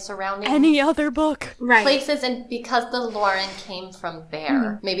assuming, like, surrounding any other book. Right. places, and because the Lauren came from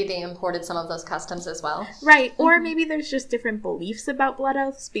there, maybe they imported some of those customs as well. Right, or maybe there's just different beliefs about blood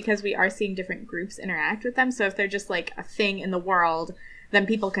oaths because we are seeing different groups interact with them. So if they're just, like, a thing in the world, then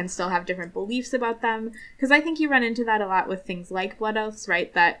people can still have different beliefs about them. Because I think you run into that a lot with things like blood oaths,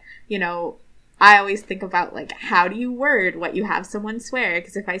 right? That, you know, I always think about, like, how do you word what you have someone swear?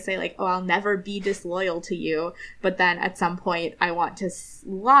 Because if I say, like, oh, I'll never be disloyal to you, but then at some point I want to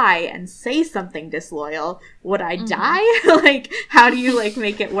lie and say something disloyal, would I die? Like, how do you, like,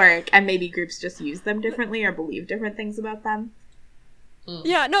 make it work? And maybe groups just use them differently or believe different things about them.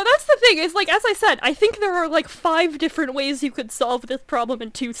 Yeah, no, that's the thing, is, like, as I said, I think there are, like, 5 different ways you could solve this problem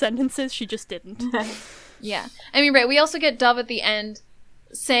in 2 sentences. She just didn't. Yeah. I mean, right, we also get Dove at the end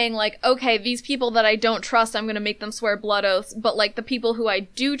saying, like, okay, these people that I don't trust, I'm gonna make them swear blood oaths, but, like, the people who I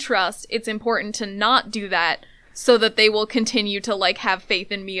do trust, it's important to not do that so that they will continue to, like, have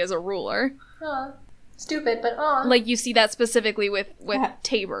faith in me as a ruler. Stupid, but Like, you see that specifically with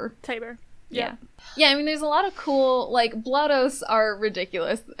Tabor. Tabor. Yeah. Yeah, I mean, there's a lot of cool, like, blood oaths are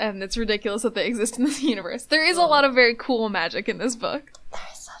ridiculous, and it's ridiculous that they exist in this universe. There is a lot of very cool magic in this book.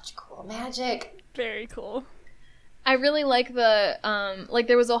 There's such cool magic. Very cool. I really like the, like,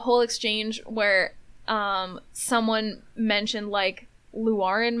 there was a whole exchange where, someone mentioned, like,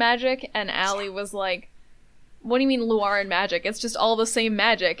 Luaran magic, and Allie was like, what do you mean Luaran magic? It's just all the same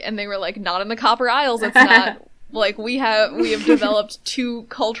magic. And they were like, not in the Copper Isles, it's not. Like, we have developed 2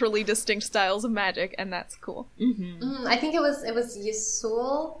 culturally distinct styles of magic, and that's cool. I think it was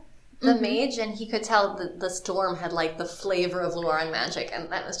Yusul, the mage, and he could tell that the storm had, like, the flavor of Luaran magic, and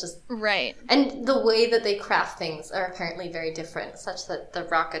that was just... Right. And the way that they craft things are apparently very different, such that the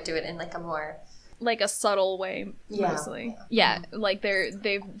Raka do it in, like, a more... Like, a subtle way, mostly. Yeah, like,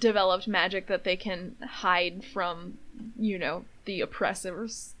 they've developed magic that they can hide from, you know, the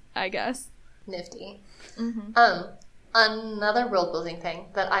oppressors, I guess. Nifty. Another world-building thing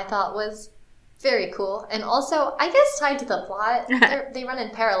that I thought was very cool, and also, I guess, tied to the plot. They run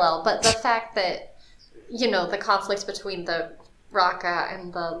in parallel, but the fact that, you know, the conflict between the Raka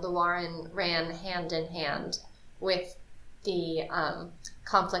and the Luaran ran hand in hand with the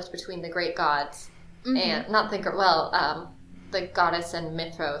conflict between the great gods, and the goddess and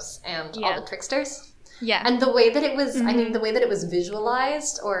Mithros and all the tricksters. Yeah. And the way that it was, I mean, the way that it was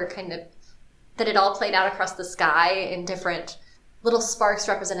visualized, or kind of that it all played out across the sky in different little sparks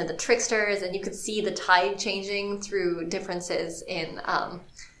represented the tricksters, and you could see the tide changing through differences in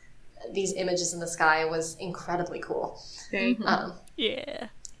these images in the sky was incredibly cool. Yeah.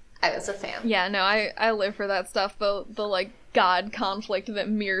 I was a fan. Yeah, no, I live for that stuff. The like god conflict that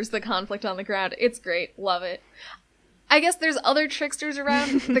mirrors the conflict on the ground. It's great. Love it. I guess there's other tricksters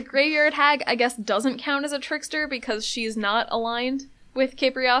around. The Graveyard Hag, I guess, doesn't count as a trickster because she's not aligned with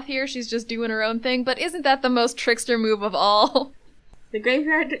Caprioth here. She's just doing her own thing. But isn't that the most trickster move of all? The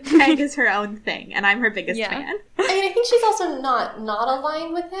Graveyard Hag is her own thing, and I'm her biggest fan. I mean, I think she's also not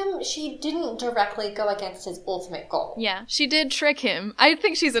aligned with him. She didn't directly go against his ultimate goal. Yeah, she did trick him. I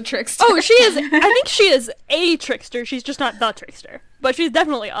think she's a trickster. Oh, she is. I think she is a trickster. She's just not the trickster. But she's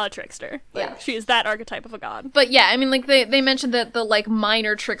definitely a trickster. Like, yeah. she is that archetype of a god. But yeah, I mean, like, they mentioned that the, like,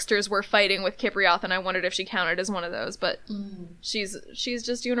 minor tricksters were fighting with Caprioth, and I wondered if she counted as one of those, but she's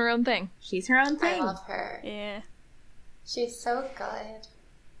just doing her own thing. She's her own thing. I love her. Yeah. She's so good.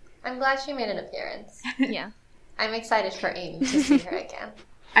 I'm glad she made an appearance. Yeah. I'm excited for Amy to see her again.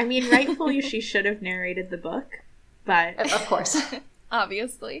 I mean, rightfully, she should have narrated the book, but... Of course.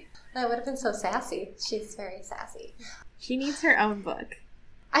 Obviously. That would have been so sassy. She's very sassy. She needs her own book.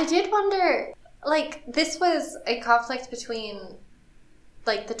 I did wonder, like, this was a conflict between,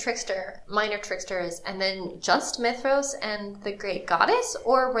 like, the trickster, minor tricksters, and then just Mithros and the Great Goddess?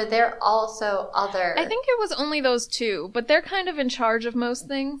 Or were there also other... I think it was only those two, but they're kind of in charge of most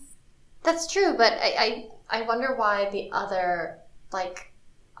things. That's true, but I wonder why the other, like,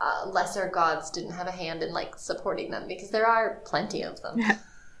 lesser gods didn't have a hand in, like, supporting them, because there are plenty of them.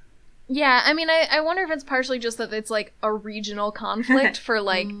 Yeah, I mean, I wonder if it's partially just that it's, like, a regional conflict for,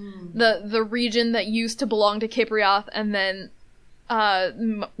 like, the region that used to belong to Caprioth, and then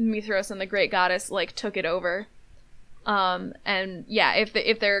Mithros and the Great Goddess, like, took it over. And, yeah,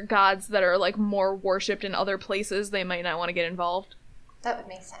 if there are gods that are, like, more worshipped in other places, they might not want to get involved. That would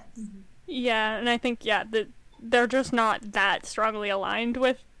make sense. Yeah, and I think, yeah, they're just not that strongly aligned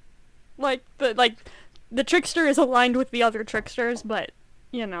with, the trickster is aligned with the other tricksters, but...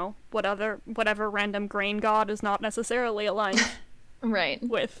 you know, whatever random grain god is not necessarily aligned right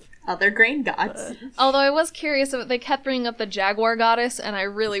with other grain gods. Although I was curious, they kept bringing up the Jaguar Goddess, and I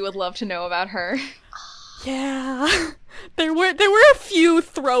really would love to know about her. Yeah. There were a few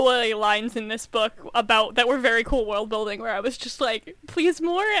throwaway lines in this book about that were very cool world building where I was just like, please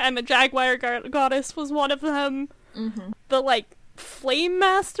more, and the Jaguar Goddess was one of them. Mm-hmm. The, like, Flame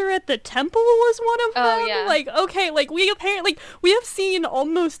Master at the temple was one of them. Oh, yeah. Like, okay, like, we have seen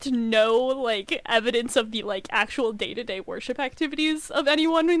almost no, like, evidence of the, like, actual day-to-day worship activities of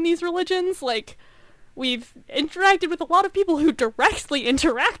anyone in these religions. Like, we've interacted with a lot of people who directly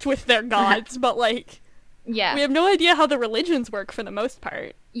interact with their gods, but, like, yeah, we have no idea how the religions work for the most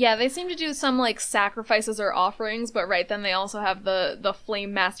part. Yeah, they seem to do some, like, sacrifices or offerings, but right, then they also have the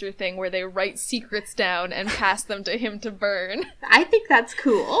Flame Master thing where they write secrets down and pass them to him to burn. I think that's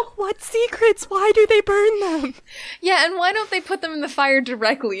cool. What secrets? Why do they burn them? Yeah, and why don't they put them in the fire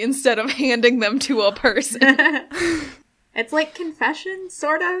directly instead of handing them to a person? It's like confession,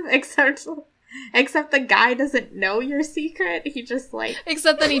 sort of, except the guy doesn't know your secret. He just, like...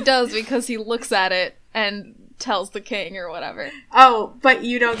 Except that he does, because he looks at it and tells the king or whatever. Oh, but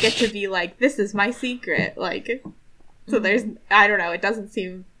you don't get to be like, this is my secret. Like, so there's, I don't know, it doesn't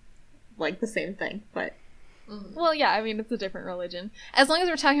seem like the same thing, but... Well, yeah, I mean, it's a different religion. As long as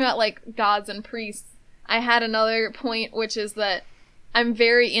we're talking about, like, gods and priests, I had another point, which is that I'm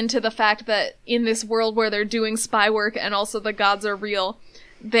very into the fact that in this world where they're doing spy work and also the gods are real,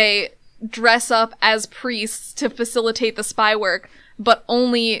 they dress up as priests to facilitate the spy work, but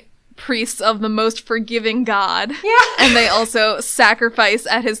only priests of the most forgiving god. Yeah. And they also sacrifice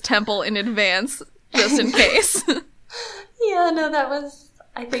at his temple in advance, just in case. Yeah, no, that was,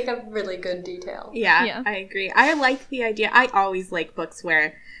 I think, a really good detail. Yeah, I agree. I like the idea. I always like books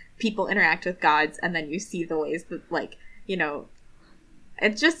where people interact with gods and then you see the ways that, like, you know,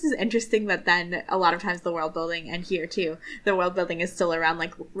 it's just as interesting that then a lot of times the world building, and here too, the world building is still around,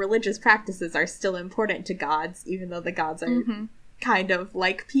 like, religious practices are still important to gods, even though the gods are kind of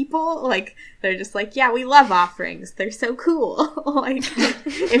like people. Like, they're just like, yeah, we love offerings. They're so cool. Like,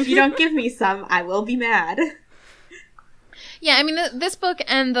 if you don't give me some, I will be mad. Yeah, I mean, this book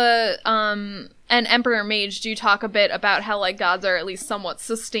and the, and Emperor Mage do talk a bit about how, like, gods are at least somewhat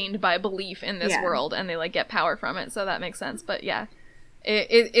sustained by belief in this world, and they, like, get power from it, so that makes sense. But yeah,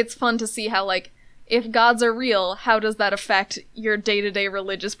 it's fun to see how, like, if gods are real, how does that affect your day-to-day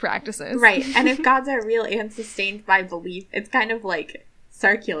religious practices? Right, and if gods are real and sustained by belief, it's kind of, like,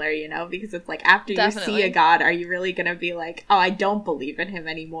 circular, you know, because it's like, after you see a god, are you really gonna be like, oh, I don't believe in him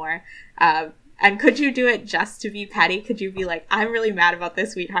anymore? And could you do it just to be petty? Could you be like, I'm really mad about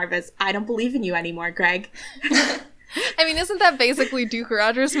this wheat harvest. I don't believe in you anymore, Greg. I mean, isn't that basically Duke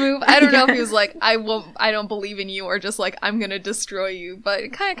Rogers' move? I don't know if he was like, I don't believe in you, or just like, I'm gonna destroy you, but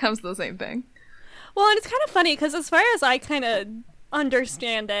it kind of comes to the same thing. Well, and it's kind of funny, because as far as I kind of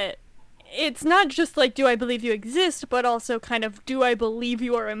understand it, it's not just like, do I believe you exist, but also kind of, do I believe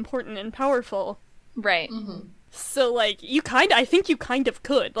you are important and powerful? Right. Mm-hmm. So, like, I think you kind of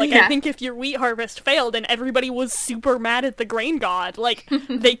could. Like, Yeah. I think if your wheat harvest failed and everybody was super mad at the grain god, like,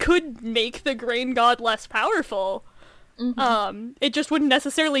 they could make the grain god less powerful. Mm-hmm. It just wouldn't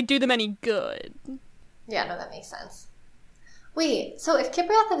necessarily do them any good. Yeah, no, that makes sense. Wait, so if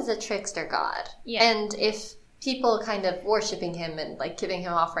Kiprioth is a trickster god, Yeah. and if people kind of worshipping him and, like, giving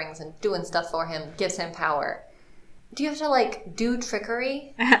him offerings and doing stuff for him gives him power, do you have to, like, do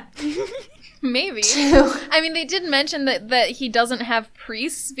trickery? Maybe. to... I mean, they did mention that he doesn't have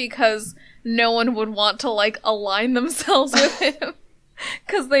priests because no one would want to, like, align themselves with him.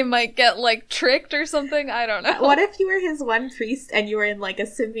 Because they might get, like, tricked or something. I don't know. What if you were his one priest and you were in, like, a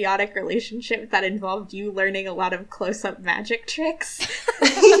symbiotic relationship that involved you learning a lot of close-up magic tricks?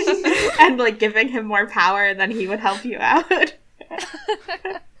 And, like, giving him more power, and then he would help you out?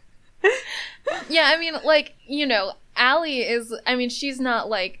 Yeah, I mean, like, you know, Allie is, I mean, she's not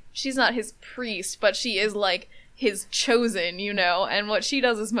his priest, but she is, like, his chosen, you know, and what she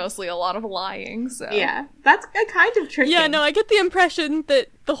does is mostly a lot of lying, so. Yeah, that's a kind of tricky. Yeah, no, I get the impression that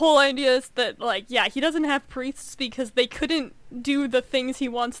the whole idea is that, like, yeah, he doesn't have priests because they couldn't do the things he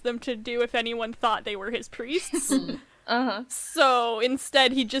wants them to do if anyone thought they were his priests. Uh-huh. So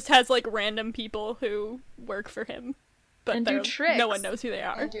instead he just has, like, random people who work for him. But And do tricks. no one knows who they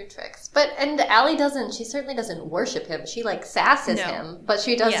are. And do tricks. And Allie she certainly doesn't worship him. She, like, sasses No. him, but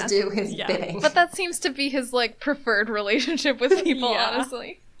she does Yeah. do his Yeah. bidding. But that seems to be his, like, preferred relationship with people, Yeah.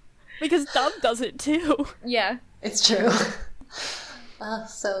 honestly. Because Dub does it too. Yeah. It's true. Oh,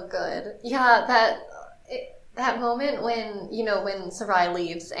 so good. Yeah, that moment when, you know, when Sarai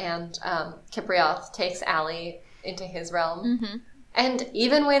leaves and Kiprioth takes Allie into his realm. Mm-hmm. And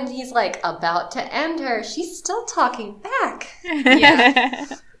even when he's, like, about to end her, she's still talking back. Yeah.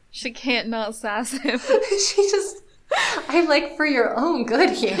 She can't not sass him. She just... I'm like, for your own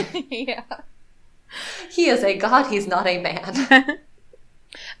good here. Yeah. He is a god, he's not a man.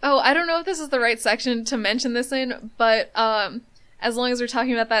 Oh, I don't know if this is the right section to mention this in, but as long as we're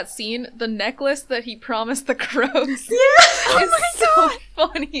talking about that scene, the necklace that he promised the crows is so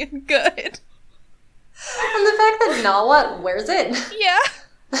funny and good. And the fact that Nawat wears it. Yeah.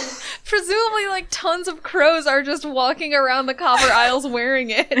 Presumably, like, tons of crows are just walking around the Copper Isles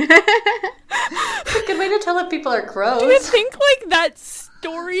wearing it. It's a good way to tell if people are crows. Do you think, like, that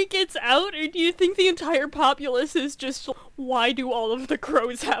story gets out, or do you think the entire populace is just, why do all of the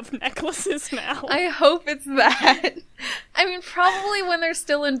crows have necklaces now? I hope it's that. I mean, probably when they're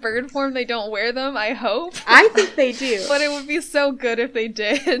still in bird form, they don't wear them, I hope. I think they do. But it would be so good if they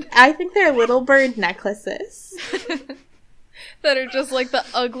did. I think they're little bird necklaces. That are just, like, the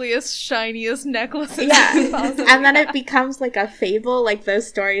ugliest, shiniest necklaces Yeah. you could possibly And then it have. becomes like a fable, like those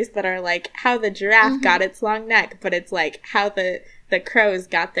stories that are like how the giraffe got its long neck, but it's like how the crows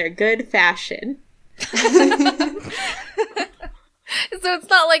got their good fashion. So it's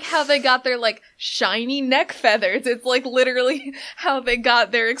not like how they got their, like, shiny neck feathers. It's, like, literally how they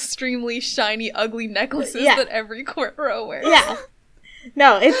got their extremely shiny, ugly necklaces Yeah. that every crow wears. Yeah.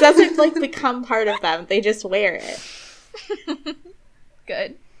 No, it doesn't like become part of them. They just wear it.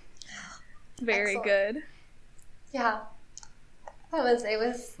 Good. Very Excellent. good. Yeah.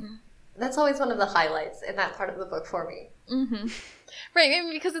 That's always one of the highlights in that part of the book for me. Mm-hmm. Right, I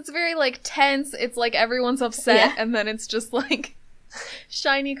mean, because it's very, like, tense. It's like everyone's upset, Yeah. and then it's just, like,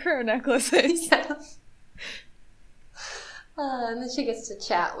 shiny crow necklaces. Yeah. And then she gets to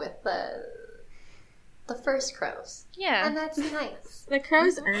chat with the first crows. Yeah. And that's nice. The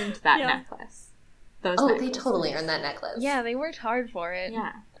crows earned that Yeah. necklace. Those Oh, they necklaces. totally earned that necklace. Yeah, they worked hard for it.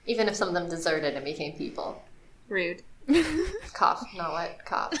 Yeah. Even if some of them deserted and became people. Rude. Cough. Not what?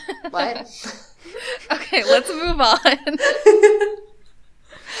 Cough. What? Okay, let's move on.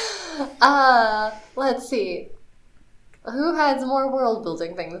 Let's see. Who has more world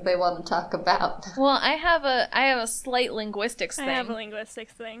building things they want to talk about? Well, I have a slight linguistics thing. I have a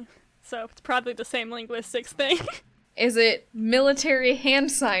linguistics thing, so it's probably the same linguistics thing. Is it military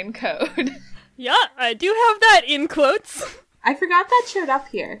hand sign code? Yeah, I do have that in quotes. I forgot that showed up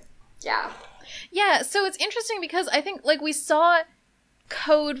here. Yeah. Yeah, so it's interesting because I think, like, we saw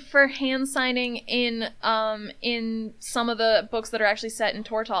code for hand signing in some of the books that are actually set in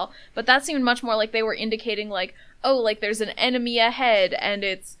Tortal, but that seemed much more like they were indicating, like, oh, like, there's an enemy ahead, and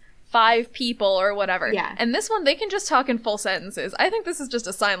it's 5 people or whatever. Yeah. And this one, they can just talk in full sentences. I think this is just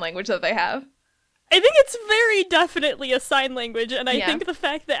a sign language that they have. I think it's very definitely a sign language, and I Yeah. think the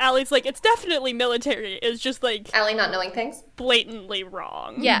fact that Allie's like, it's definitely military is just, like, Allie not knowing things? blatantly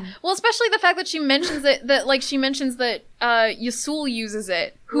wrong. Yeah. Well, especially the fact that she mentions she mentions that Yasul uses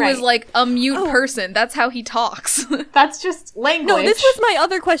it, who is Right. like a mute person. That's how he talks. That's just language. No, this was my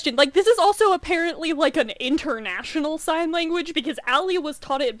other question. Like, this is also apparently, like, an international sign language, because Allie was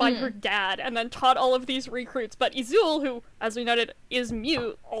taught it by her dad, and then taught all of these recruits, but Izul, who, as we noted, is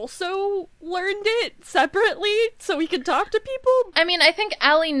mute, also learned it separately, so he could talk to people? I mean, I think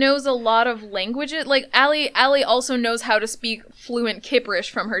Allie knows a lot of languages. Like, Allie also knows how to speak fluent Kipperish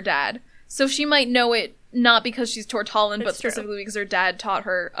from her dad. So she might know it not because she's Tortalan, but It's true. specifically because her dad taught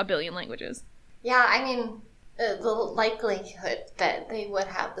her a billion languages. Yeah, I mean, the likelihood that they would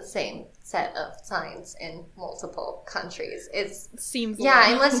have the same set of signs in multiple countries is... Seems Yeah,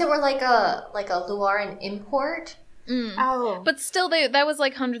 low. unless it were like a Luaran import. Oh. But still, that was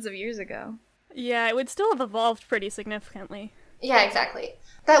like hundreds of years ago. Yeah, it would still have evolved pretty significantly. Yeah, exactly.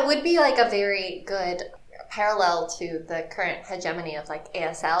 That would be like a very good parallel to the current hegemony of like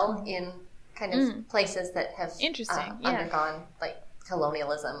ASL in kind of places that have Interesting, yeah. undergone like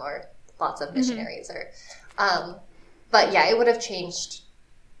colonialism or lots of missionaries or but yeah, it would have changed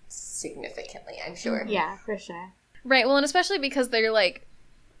significantly, I'm sure. Yeah, for sure. Right, well, and especially because they're like,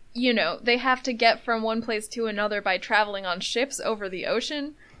 you know, they have to get from one place to another by traveling on ships over the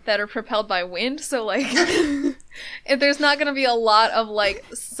ocean that are propelled by wind, so like if there's not going to be a lot of like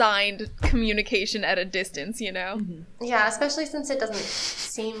signed communication at a distance, you know. Yeah, especially since it doesn't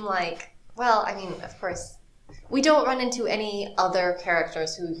seem like, well, I mean, of course, we don't run into any other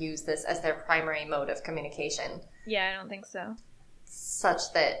characters who use this as their primary mode of communication, Yeah, I don't think so.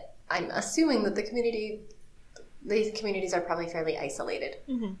 such that I'm assuming that these communities are probably fairly isolated.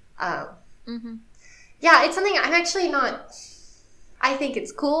 Yeah, it's something I'm actually not... I think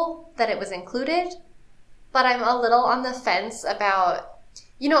it's cool that it was included, but I'm a little on the fence about...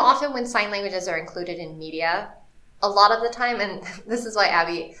 You know, often when sign languages are included in media, a lot of the time, and this is why,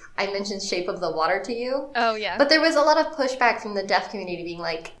 Abby, I mentioned Shape of the Water to you, Oh, yeah. but there was a lot of pushback from the deaf community being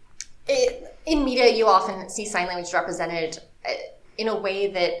like, in media you often see sign language represented in a way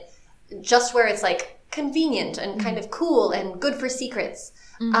that just where it's like convenient and kind of cool and good for secrets,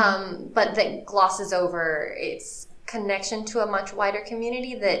 but that glosses over its connection to a much wider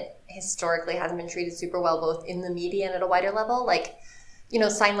community that historically hasn't been treated super well, both in the media and at a wider level. Like, you know,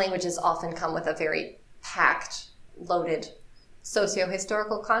 sign languages often come with a very packed, loaded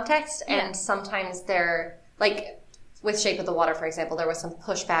socio-historical context, and sometimes they're, like, with Shape of the Water, for example, there was some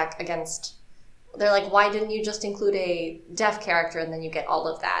pushback against... They're like, why didn't you just include a deaf character and then you get all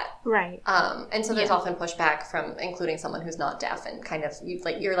of that? Right. And so there's often pushback from including someone who's not deaf, and kind of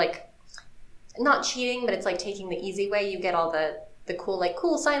you're like not cheating, but it's like taking the easy way. You get all the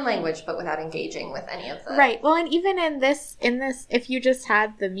cool sign language, but without engaging with any of the Right. Well, and even in this, if you just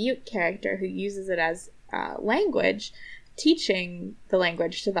had the mute character who uses it as language, teaching the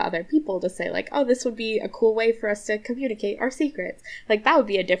language to the other people to say like, oh, this would be a cool way for us to communicate our secrets. Like, that would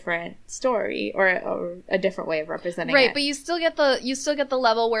be a different story or a different way of representing it. Right, but you still get the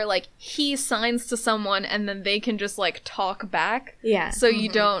level where like he signs to someone and then they can just like talk back. Yeah. So you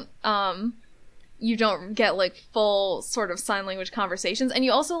don't get like full sort of sign language conversations, and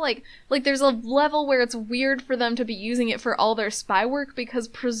you also like there's a level where it's weird for them to be using it for all their spy work, because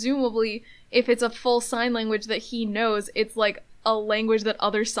presumably if it's a full sign language that he knows, it's like a language that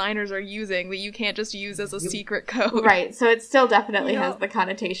other signers are using that you can't just use as a secret code. Right, so it still definitely has the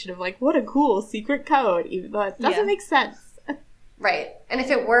connotation of like, what a cool secret code, even though it doesn't make sense. Right. And if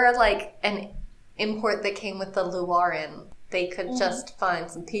it were like an import that came with the Luaran, they could just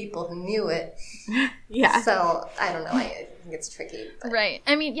find some people who knew it. Yeah. So, I don't know. I think it's tricky. But. Right.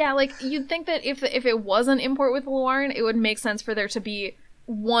 I mean, yeah, like, you'd think that if it was an import with Luaran, it would make sense for there to be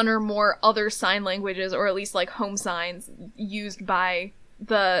one or more other sign languages, or at least, like, home signs used by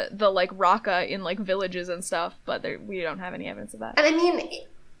the like, Raka in, like, villages and stuff, but we don't have any evidence of that. And I mean,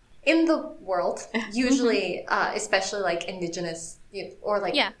 in the world, usually, especially, like, indigenous or,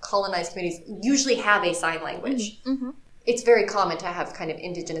 like, colonized communities, usually have a sign language. It's very common to have kind of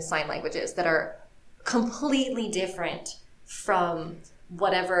indigenous sign languages that are completely different from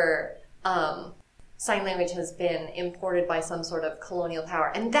whatever sign language has been imported by some sort of colonial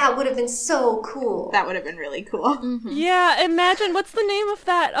power. And that would have been so cool. That would have been really cool. Mm-hmm. Yeah, imagine, what's the name of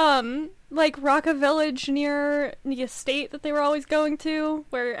that, like, Rocca village near the estate that they were always going to,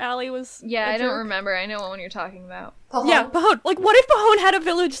 where Allie was Yeah, a I don't jerk? remember. I know what one you're talking about. Pahone. Yeah, Pahone. Like, what if Pahone had a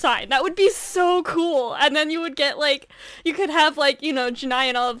village sign? That would be so cool. And then you would get, like, you could have, like, you know, Janai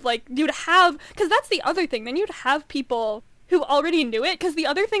and all of, like, you'd have, because that's the other thing, then you'd have people who already knew it, because the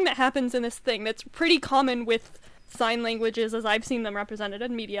other thing that happens in this thing that's pretty common with sign languages, as I've seen them represented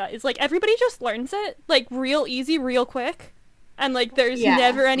in media, is, like, everybody just learns it, like, real easy, real quick. And, like, there's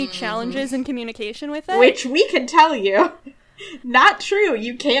never any challenges in communication with it. Which we can tell you. Not true.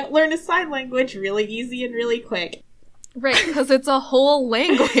 You can't learn a sign language really easy and really quick. Right, because it's a whole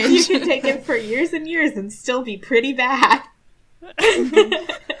language. You can take it for years and years and still be pretty bad.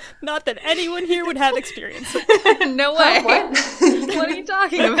 Not that anyone here would have experience. No way. What? What are you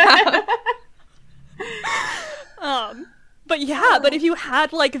talking about? But if you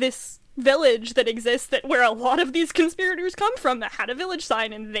had, like, this village that exists that where a lot of these conspirators come from that had a village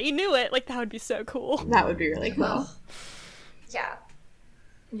sign and they knew it, like, that would be so cool. That would be really cool. Yeah.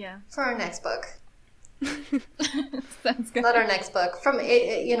 Yeah. For our next book. Sounds good. Not our next book. From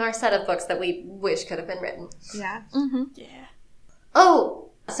in our set of books that we wish could have been written. Yeah. Mm-hmm. Yeah. Oh,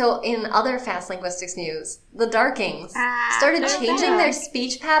 so in other fast linguistics news, the Darkings started changing their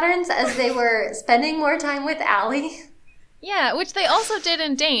speech patterns as they were spending more time with Allie. Yeah, which they also did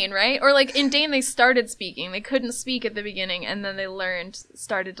in Dane, right? Or, like, in Dane they started speaking. They couldn't speak at the beginning, and then they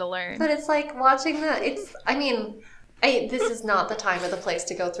started to learn. But it's like watching this is not the time or the place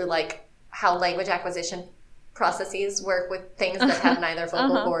to go through, like, how language acquisition processes work with things that have neither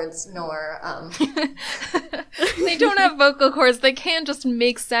vocal cords nor, They don't have vocal cords. They can just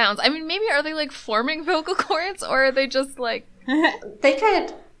make sounds. I mean, maybe are they, like, forming vocal cords, or are they just, like... They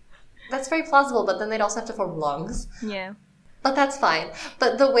could... That's very plausible, but then they'd also have to form lungs. Yeah. But that's fine.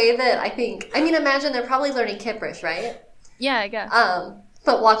 But the way that imagine they're probably learning Kiprish, right? Yeah, I guess.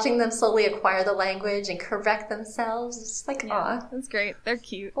 But watching them slowly acquire the language and correct themselves, it's just like, aw. That's great. They're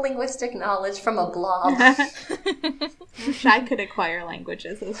cute. Linguistic knowledge from a blob. Wish I could acquire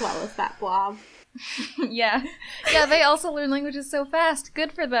languages as well as that blob. Yeah. Yeah, they also learn languages so fast.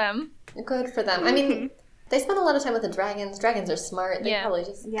 Good for them. Good for them. I mean, they spend a lot of time with the dragons. Dragons are smart. They probably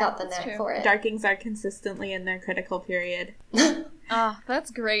just got the knack for it. Darkings are consistently in their critical period. Ah,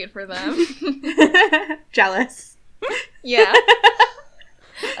 that's great for them. Jealous. Yeah.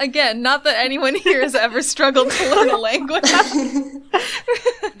 Again, not that anyone here has ever struggled to learn a language.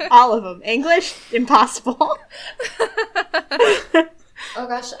 All of them. English? Impossible. Oh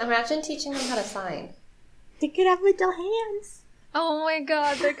gosh, imagine teaching them how to sign. They could have little hands. Oh my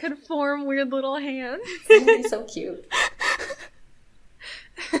god, they could form weird little hands. It would be so cute.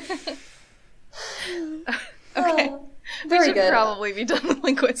 Okay. We Very should good. probably be done with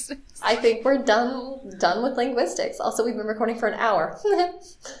linguistics. I think we're done with linguistics. Also, we've been recording for an hour.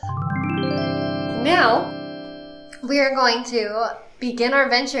 Now, we are going to begin our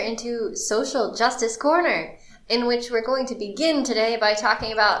venture into Social Justice Corner, in which we're going to begin today by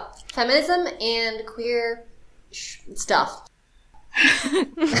talking about feminism and queer stuff.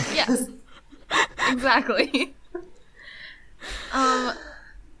 Yes. Exactly.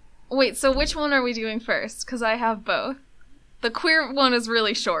 Wait, so which one are we doing first? Because I have both. The queer one is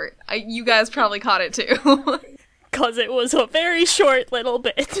really short. You guys probably caught it too. Because it was a very short little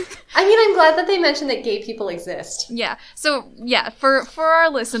bit. I mean, I'm glad that they mentioned that gay people exist. Yeah. So, yeah, for our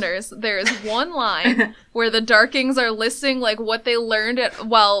listeners, there's one line where the Darkings are listing, like, what they learned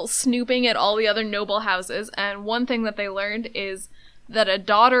while snooping at all the other noble houses, and one thing that they learned is that a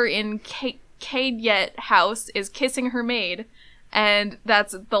daughter in Kayet house is kissing her maid, and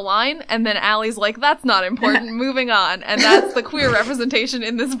that's the line, and then Allie's like, that's not important, moving on, and that's the queer representation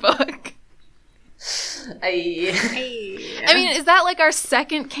in this book. Hey. I mean, is that like our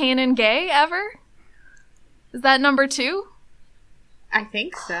second canon gay ever? Is that number 2? I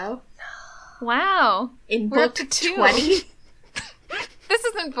think so. Wow. In We're book up to 2. 20? This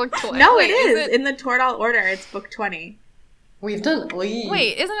isn't book 20. No, Wait, it is. In the Tordal order, it's book 20. We've done...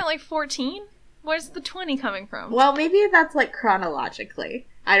 Wait, isn't it like 14? Where's the 20 coming from? Well, maybe that's like chronologically.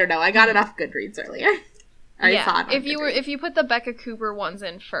 I don't know. I got it off Goodreads earlier. I saw it on if you put the Becca Cooper ones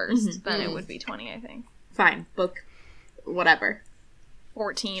in first, then it would be 20, I think. Fine. Book whatever.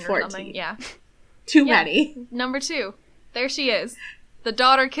 14 or 14. something. Yeah. Too many. Number 2. There she is. The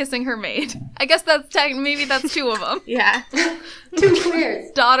daughter kissing her maid. I guess maybe that's 2 of them. Yeah. 2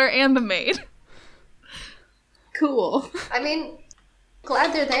 queers. Daughter and the maid. Cool. I mean,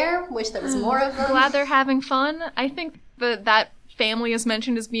 glad they're there. Wish there was more of them. Glad they're having fun. I think that family is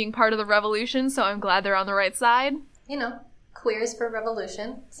mentioned as being part of the revolution, so I'm glad they're on the right side. You know, queers for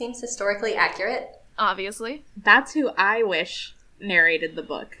revolution. Seems historically accurate. Obviously. That's who I wish narrated the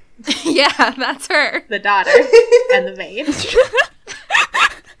book. Yeah, that's her. The daughter and the maid.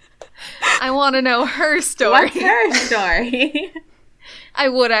 I want to know her story. What's her story? I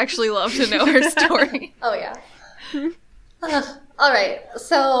would actually love to know her story. Oh, yeah. All right,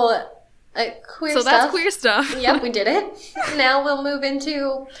 so queer stuff. So that's queer stuff. Yep, we did it. Now we'll move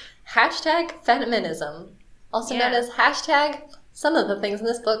into hashtag feminism, also known as hashtag some of the things in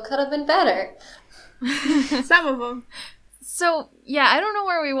this book could have been better. Some of them. So, yeah, I don't know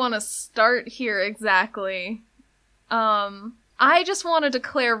where we want to start here exactly. I just want to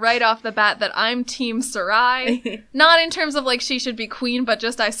declare right off the bat that I'm Team Sarai. Not in terms of, like, she should be queen, but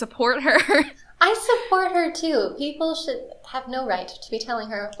just I support her. I support her, too. People should have no right to be telling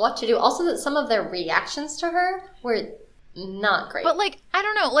her what to do. Also, that some of their reactions to her were not great. But, like, I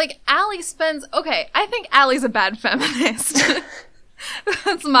don't know, like, Allie spends... Okay, I think Allie's a bad feminist.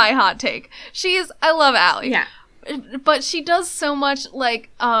 That's my hot take. I love Allie. Yeah. But she does so much, like,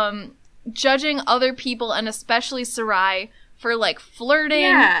 judging other people, and especially Sarai, for, like,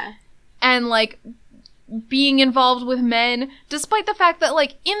 flirting and, like, being involved with men, despite the fact that,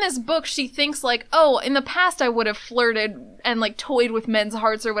 like, in this book, she thinks, like, oh, in the past I would have flirted and, like, toyed with men's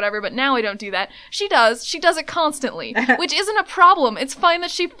hearts or whatever, but now I don't do that. She does it constantly, which isn't a problem. It's fine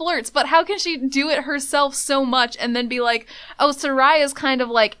that she flirts, but how can she do it herself so much and then be like, oh, Sarai is kind of,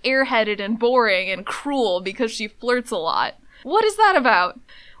 like, airheaded and boring and cruel because she flirts a lot? What is that about?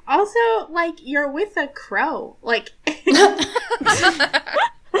 Also, like, you're with a crow. Like,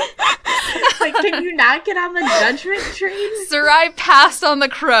 like, can you not get on the judgment train? Sarai passed on the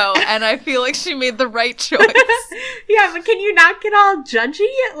crow, and I feel like she made the right choice. Yeah, but can you not get all judgy,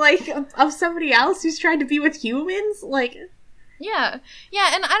 like, of somebody else who's trying to be with humans? Like... Yeah,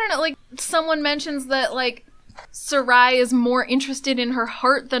 and I don't know, like, someone mentions that, like, Sarai is more interested in her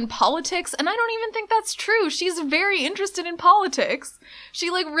heart than politics, and I don't even think that's true. She's very interested in politics. She,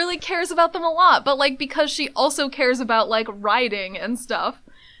 like, really cares about them a lot, but, like, because she also cares about, like, riding and stuff,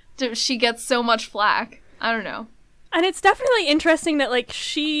 she gets so much flack. I don't know. And it's definitely interesting that, like,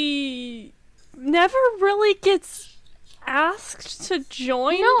 she never really gets asked to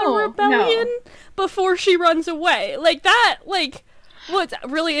join the rebellion before she runs away. Like, that, like... What's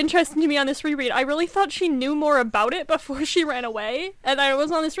really interesting to me on this reread, I really thought she knew more about it before she ran away. And I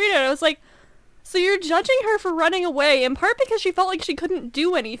was on this read and I was like, so you're judging her for running away, in part because she felt like she couldn't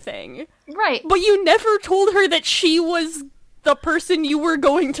do anything. Right. But you never told her that she was the person you were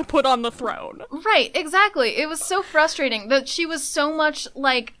going to put on the throne. Right, exactly. It was so frustrating that she was so much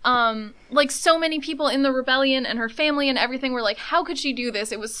like so many people in the rebellion and her family and everything were like, how could she do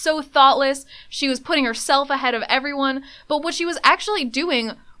this? It was so thoughtless. She was putting herself ahead of everyone. But what she was actually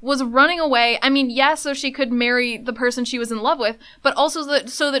doing was running away. I mean, yeah, so she could marry the person she was in love with, but also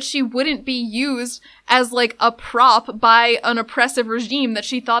so that she wouldn't be used as, like, a prop by an oppressive regime that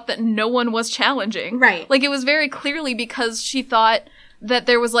she thought that no one was challenging. Right. Like, it was very clearly because she thought that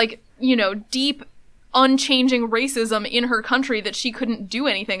there was, like, you know, deep, unchanging racism in her country that she couldn't do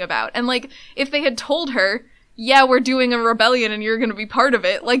anything about. And, like, if they had told her, yeah, we're doing a rebellion and you're going to be part of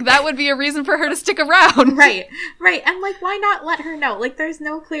it, like, that would be a reason for her to stick around. Right. And, like, why not let her know? Like, there's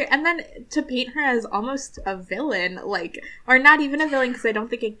no clear... And then to paint her as almost a villain, like... Or not even a villain, because I don't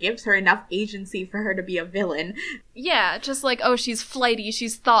think it gives her enough agency for her to be a villain. Yeah, just like, oh, she's flighty,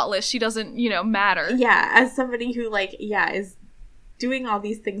 she's thoughtless, she doesn't, you know, matter. Yeah, as somebody who, like, is doing all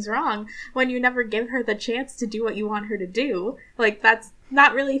these things wrong, when you never give her the chance to do what you want her to do. Like, that's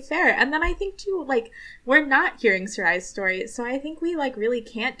not really fair. And then I think, too, like, we're not hearing Sarai's story, so I think we, like, really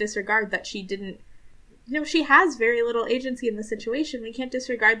can't disregard that she didn't... You know, she has very little agency in the situation. We can't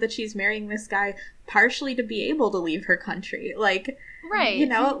disregard that she's marrying this guy partially to be able to leave her country. Like, right. You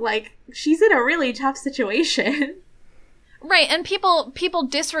know, like, she's in a really tough situation. Right, and people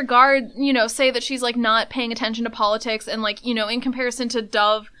disregard, you know, say that she's, like, not paying attention to politics, and, like, you know, in comparison to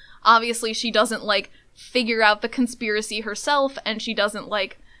Dove, obviously she doesn't, like, figure out the conspiracy herself, and she doesn't,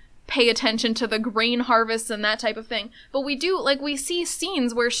 like, pay attention to the grain harvests and that type of thing. But we do, like, we see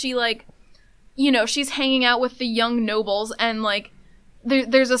scenes where she, like, you know, she's hanging out with the young nobles, and, like,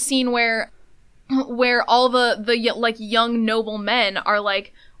 there's a scene where all the like, young noble men are,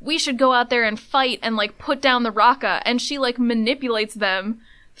 like, we should go out there and fight and, like, put down the Raqqa, and she, like, manipulates them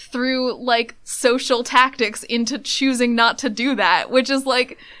through, like, social tactics into choosing not to do that, which is,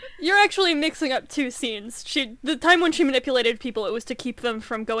 like... You're actually mixing up two scenes. The time when she manipulated people, it was to keep them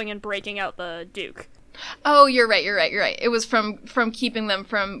from going and breaking out the Duke. Oh, you're right. It was from keeping them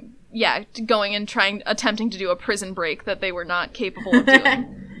from going and attempting to do a prison break that they were not capable of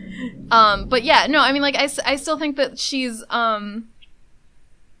doing. But yeah, no, I mean, like, I still think that she's, like,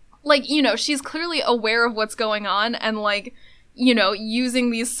 you know, she's clearly aware of what's going on and, like, you know, using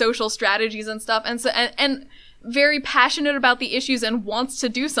these social strategies and stuff, and so, and very passionate about the issues and wants to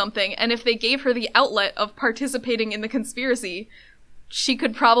do something, and if they gave her the outlet of participating in the conspiracy, she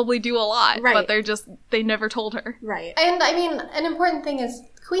could probably do a lot, right. But they never told her. Right. And, I mean, an important thing is,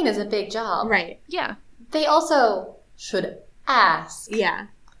 Queen is a big job. Right. Yeah. They also should ask. Yeah.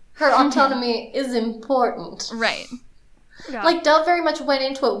 Her autonomy is important. Right. Yeah. Like, Dove very much went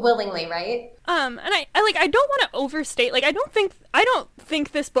into it willingly, right? And I don't want to overstate, like, I don't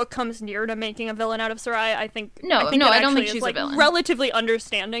think this book comes near to making a villain out of Sarai. I don't think she's a villain. Relatively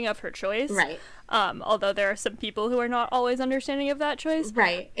understanding of her choice. Right. Although there are some people who are not always understanding of that choice.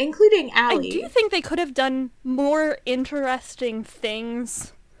 Right. Including Allie. I do think they could have done more interesting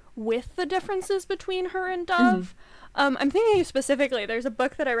things with the differences between her and Dove. I'm thinking specifically, there's a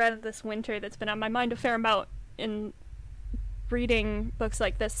book that I read this winter that's been on my mind a fair amount in reading books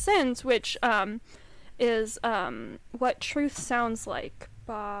like this since, which is What Truth Sounds Like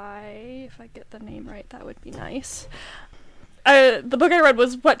by, if I get the name right, that would be nice. The book I read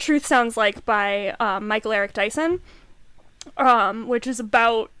was What Truth Sounds Like by Michael Eric Dyson, which is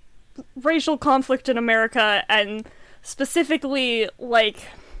about racial conflict in America, and specifically, like,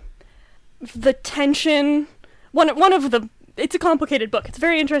 the tension, it's a complicated book, it's a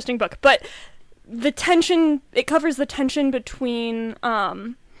very interesting book, but it covers the tension between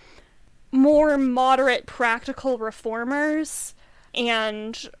more moderate practical reformers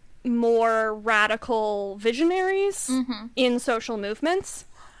and more radical visionaries in social movements.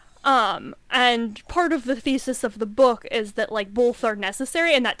 And part of the thesis of the book is that, like, both are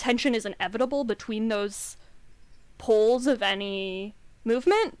necessary and that tension is inevitable between those poles of any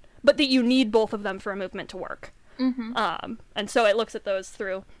movement, but that you need both of them for a movement to work. And so it looks at those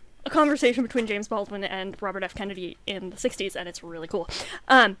through a conversation between James Baldwin and Robert F. Kennedy in the 60s, and it's really cool.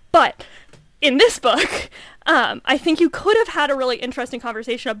 But in this book, I think you could have had a really interesting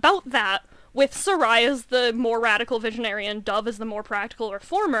conversation about that with Sarai as the more radical visionary and Dove as the more practical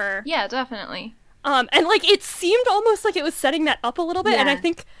reformer. Yeah, definitely. And, like, it seemed almost like it was setting that up a little bit, yeah. and I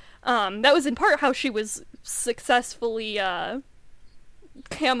think that was in part how she was successfully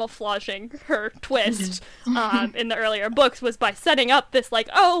camouflaging her twist in the earlier books, was by setting up this, like,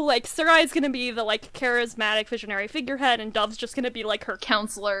 oh, like, Sarai's gonna be the, like, charismatic visionary figurehead, and Dove's just gonna be, like, her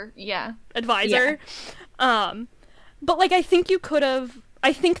counselor, advisor. Yeah. But, like, I think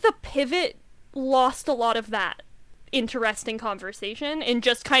the pivot lost a lot of that interesting conversation in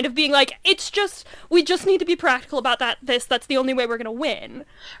just kind of being like, we just need to be practical about that's the only way we're gonna win.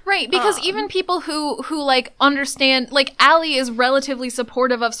 Right, because even people who like understand, like, Allie is relatively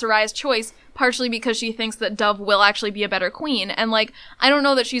supportive of Sarai's choice, partially because she thinks that Dove will actually be a better queen, and, like, I don't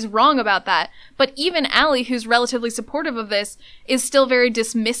know that she's wrong about that, but even Allie, who's relatively supportive of this, is still very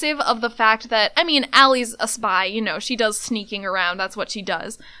dismissive of the fact that, I mean, Allie's a spy, you know, she does sneaking around, that's what she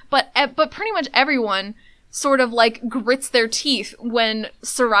does, but pretty much everyone sort of, like, grits their teeth when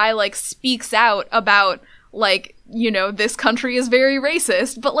Sarai, like, speaks out about, like, you know, this country is very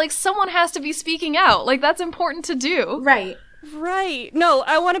racist, but, like, someone has to be speaking out. Like, that's important to do. Right. Right. No,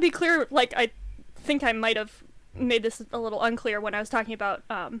 I want to be clear, like, I think I might have made this a little unclear when I was talking about,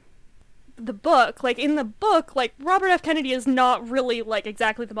 the book. Like, in the book, like, Robert F. Kennedy is not really, like,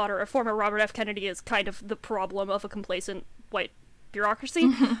 exactly the moderate reformer. Robert F. Kennedy is kind of the problem of a complacent white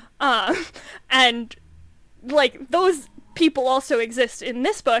bureaucracy. And, like, those people also exist in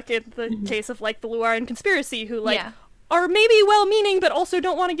this book, in the case of, like, the Llewellyn conspiracy, who, like, are maybe well-meaning, but also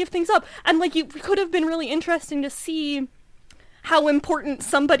don't want to give things up. And, like, it could have been really interesting to see how important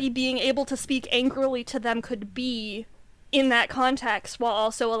somebody being able to speak angrily to them could be in that context, while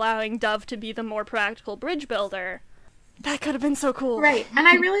also allowing Dove to be the more practical bridge builder. That could have been so cool. Right. And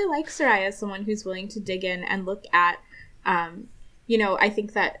I really like Sarai as someone who's willing to dig in and look at, you know, I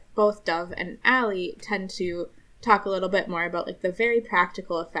think that both Dove and Allie tend to talk a little bit more about, like, the very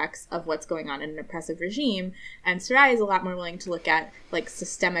practical effects of what's going on in an oppressive regime, and Sarai is a lot more willing to look at, like,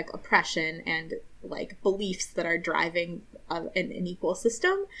 systemic oppression and, like, beliefs that are driving an unequal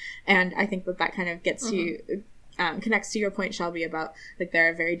system. And I think that kind of gets to connects to your point, Shelby, about, like, there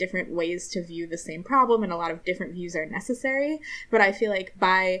are very different ways to view the same problem, and a lot of different views are necessary. But I feel like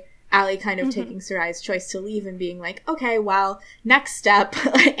by Allie kind of taking Sarai's choice to leave and being like, okay, well, next step,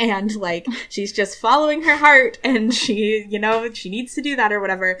 and, like, she's just following her heart, and she, you know, she needs to do that or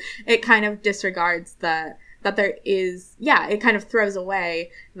whatever, it kind of disregards that there is, it kind of throws away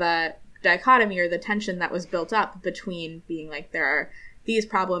the dichotomy or the tension that was built up between being like, there are these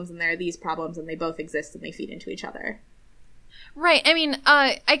problems and there are these problems and they both exist and they feed into each other. Right. I mean,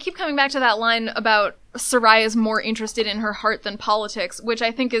 I keep coming back to that line about Soraya's more interested in her heart than politics, which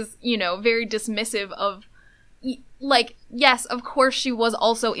I think is, very dismissive of, like, yes, of course she was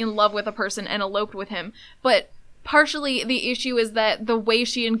also in love with a person and eloped with him, but partially the issue is that the way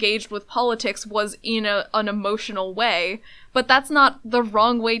she engaged with politics was in an emotional way, but that's not the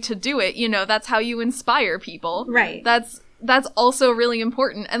wrong way to do it. That's how you inspire people. Right. That's also really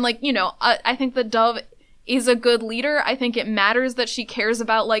important. And, like, I think that Dove is a good leader. I think it matters that she cares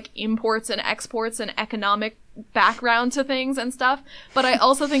about, like, imports and exports and economic background to things and stuff, but I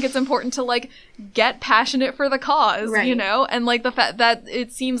also think it's important to, like, get passionate for the cause, right. And, like, the fact that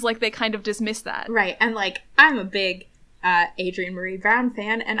it seems like they kind of dismiss that. Right, and, like, I'm a big Adrienne Marie Brown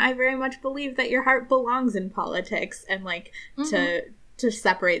fan, and I very much believe that your heart belongs in politics, and, like, to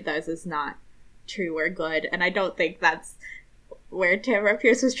separate those is not true or good, and I don't think that's where Tamara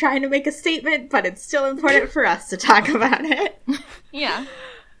Pierce was trying to make a statement, but it's still important for us to talk about it. Yeah.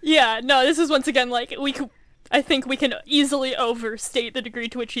 Yeah, no, this is once again, like, I think we can easily overstate the degree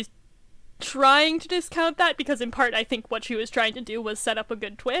to which she's trying to discount that, because in part I think what she was trying to do was set up a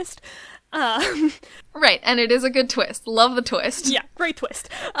good twist. Right, and it is a good twist. Love the twist. Yeah, great twist.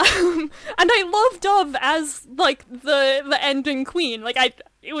 And I love Dove as, like, the ending queen. Like,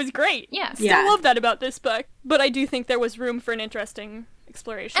 it was great. Yeah. Still love that about this book, but I do think there was room for an interesting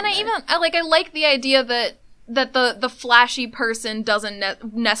exploration. And I like the idea that the flashy person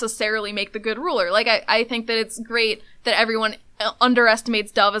doesn't necessarily make the good ruler. Like, I think that it's great that everyone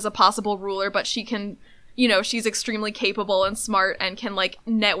underestimates Dove as a possible ruler, but she can, she's extremely capable and smart and can, like,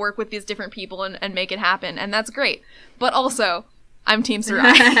 network with these different people and make it happen, and that's great. But also, I'm Team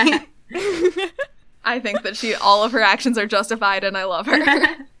Soraya. I think that all of her actions are justified, and I love her.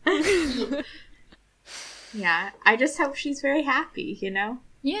 Yeah, I just hope she's very happy,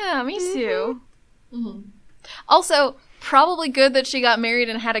 Yeah, me too. Mm-hmm. Also, probably good that she got married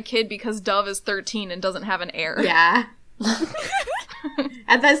and had a kid, because Dove is 13 and doesn't have an heir. Yeah.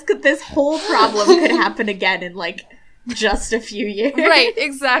 And this whole problem could happen again in, like, just a few years. Right,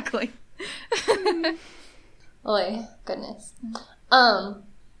 exactly. Oy, goodness.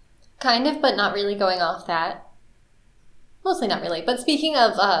 Kind of, but not really going off that. Mostly not really. But speaking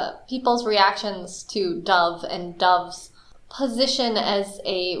of people's reactions to Dove and Dove's position as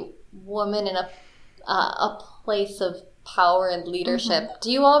a woman in a place of power and leadership,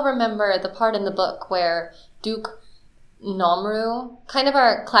 do you all remember the part in the book where Duke Nomru, kind of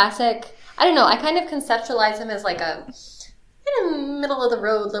our classic, I don't know, I kind of conceptualize him as like a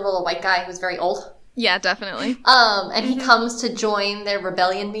middle-of-the-road little white guy who's very old. Yeah, definitely. And he comes to join their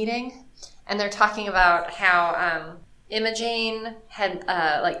rebellion meeting, and they're talking about how Imogen had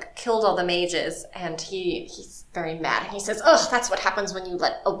killed all the mages, and he's very mad. And he says, "Ugh, that's what happens when you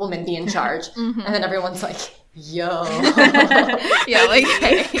let a woman be in charge." And then everyone's like, "Yo." Yeah, like,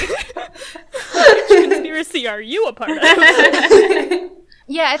 hey. Which conspiracy are you a part of?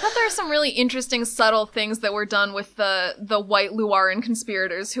 Yeah, I thought there were some really interesting, subtle things that were done with the white Luaran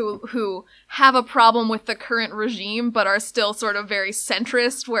conspirators who have a problem with the current regime, but are still sort of very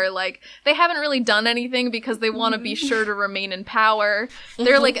centrist, where, like, they haven't really done anything because they want to be sure to remain in power.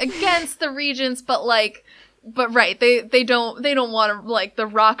 They're, like, against the regents, but right, they don't want to, like, the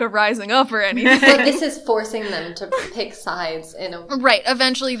Raqqa rising up or anything. But this is forcing them to pick sides in a... Right,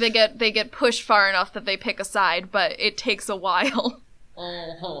 eventually they get pushed far enough that they pick a side, but it takes a while.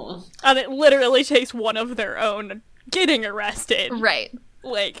 And it literally takes one of their own getting arrested. Right.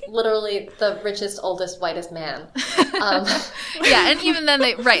 Like, literally the richest, oldest, whitest man. Yeah, and even then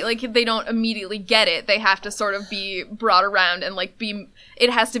they don't immediately get it. They have to sort of be brought around and, like, it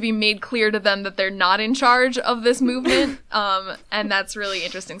has to be made clear to them that they're not in charge of this movement. And that's really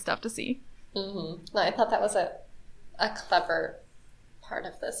interesting stuff to see. Mm-hmm. No, I thought that was a clever part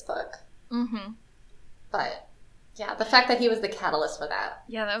of this book. Mm-hmm. But yeah, the fact that he was the catalyst for that.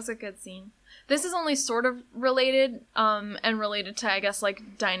 Yeah, that was a good scene. This is only sort of related, and related to, I guess,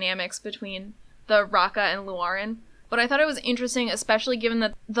 like, dynamics between the Raqqa and Luaran. But I thought it was interesting, especially given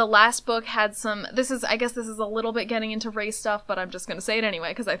that the last book had some... I guess this is a little bit getting into race stuff, but I'm just going to say it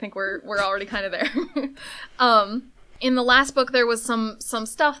anyway, because I think we're already kind of there. In the last book, there was some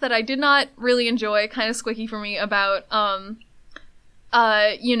stuff that I did not really enjoy, kind of squicky for me, about,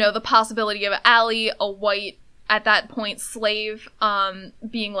 the possibility of Allie, a white, at that point, slave,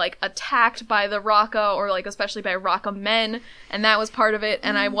 being, like, attacked by the Raqqa, or, like, especially by Raqqa men, and that was part of it,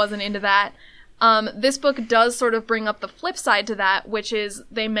 and I wasn't into that. This book does sort of bring up the flip side to that, which is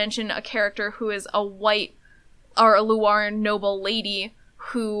they mention a character who is a white, or a Luaran noble lady,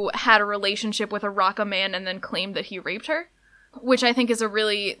 who had a relationship with a Raqqa man and then claimed that he raped her. which I think is a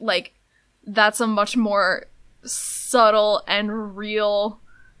really, like, that's a much more subtle and real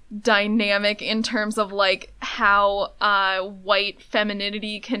dynamic in terms of, like, how white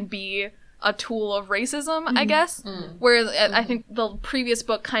femininity can be a tool of racism, I guess. Whereas I think the previous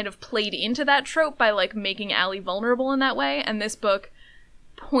book kind of played into that trope by, like, making Allie vulnerable in that way, and this book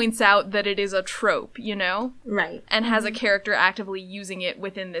points out that it is a trope, you know? Right. And has a character actively using it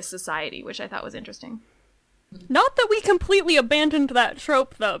within this society, which I thought was interesting. Not that we completely abandoned that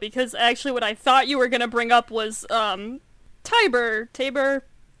trope, though, because actually what I thought you were going to bring up was, Tabor,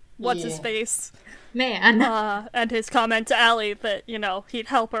 what's his face? Man. And his comment to Allie that, you know, he'd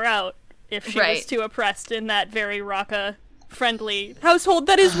help her out if she was too oppressed in that very Raka-friendly household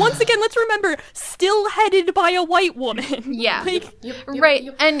that is, once again, let's remember, still headed by a white woman. Yeah.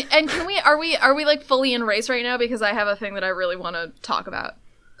 Yep. And can we, are we like fully in race right now? Because I have a thing that I really want to talk about.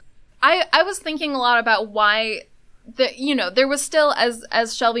 I was thinking a lot about why you know, there was still,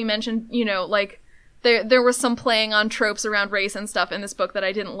 as Shelby mentioned, you know, like, there was some playing on tropes around race and stuff in this book that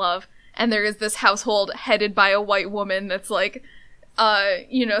I didn't love, and there is this household headed by a white woman that's, like,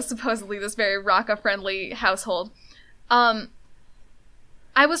 you know, supposedly this very Raka-friendly household.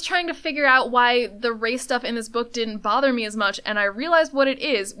 I was trying to figure out why the race stuff in this book didn't bother me as much, and I realized what it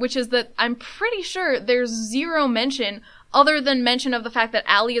is, which is that I'm pretty sure there's zero mention, other than mention of the fact that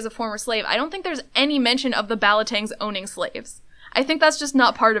Allie is a former slave. I don't think there's any mention of the Balatangs owning slaves. I think that's just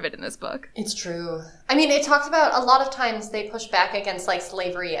not part of it in this book. It's true. I mean, it talks about, a lot of times they push back against, like,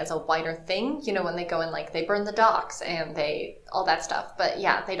 slavery as a whiter thing, you know, when they go and, like, they burn the docks and all that stuff. But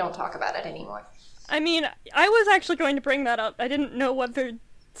yeah, they don't talk about it anymore. I mean, I was actually going to bring that up. I didn't know what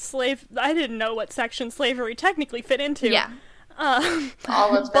section slavery technically fit into. Yeah.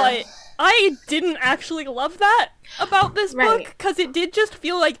 All of them. But I didn't actually love that about this book, because it did just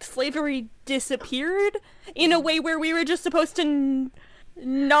feel like slavery disappeared in a way where we were just supposed to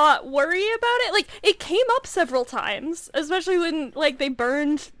not worry about it. Like, it came up several times, especially when, like, they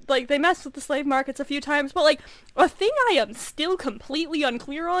messed with the slave markets a few times, but, like, a thing I am still completely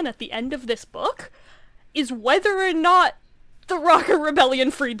unclear on at the end of this book is whether or not the Raka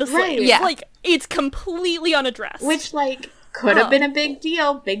Rebellion freed the slaves. Right. Yeah. Like, it's completely unaddressed. Which, like, could have been a big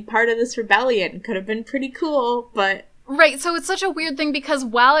deal, big part of this rebellion, could have been pretty cool, but... Right, so it's such a weird thing because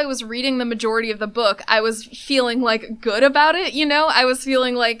while I was reading the majority of the book, I was feeling, like, good about it, you know? I was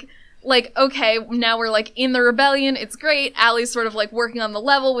feeling like, okay, now we're, like, in the rebellion, it's great, Allie's sort of, like, working on the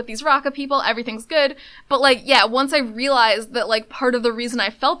level with these Raka people, everything's good, but, like, yeah, once I realized that, like, part of the reason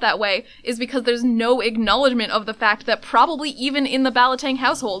I felt that way is because there's no acknowledgement of the fact that probably even in the Balatang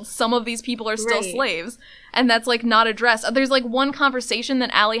household, some of these people are still slaves. And that's, like, not addressed. There's, like, one conversation that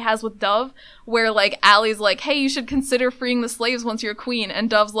Allie has with Dove where, like, Allie's like, hey, you should consider freeing the slaves once you're queen. And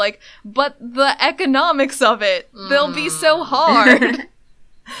Dove's like, but the economics of it, they'll be so hard.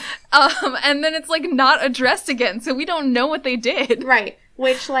 And then it's, like, not addressed again, so we don't know what they did. Right.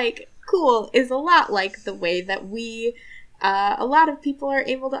 Which, like, cool, is a lot like the way that we, a lot of people are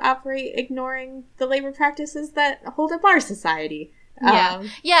able to operate ignoring the labor practices that hold up our society.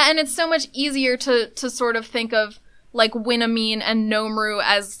 Yeah, and it's so much easier to sort of think of, like, Winamine and Nomru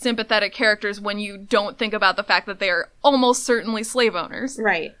as sympathetic characters when you don't think about the fact that they are almost certainly slave owners.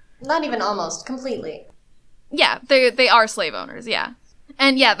 Right. Not even almost, completely. Yeah, they are slave owners, yeah.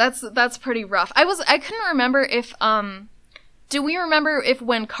 And yeah, that's pretty rough. I couldn't remember if, do we remember if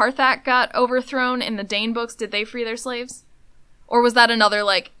when Karthak got overthrown in the Dane books, did they free their slaves? Or was that another,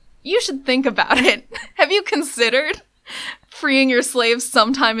 like, you should think about it. Have you considered freeing your slaves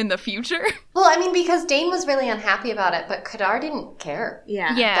sometime in the future? Well, I mean, because Dane was really unhappy about it, but Kadar didn't care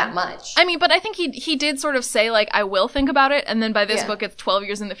that much. I mean, but I think he did sort of say, like, I will think about it, and then by this book it's 12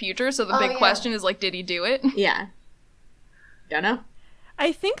 years in the future, so the big question is, like, did he do it? Yeah. Don't know.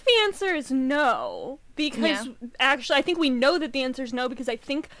 I think the answer is no, because actually I think we know that the answer is no, because I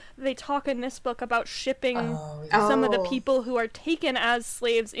think they talk in this book about shipping some of the people who are taken as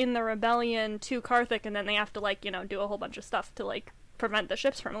slaves in the rebellion to Karthik, and then they have to, like, you know, do a whole bunch of stuff to, like, prevent the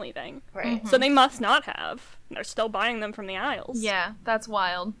ships from leaving. Right. So they must not have. They're still buying them from the Isles. Yeah, that's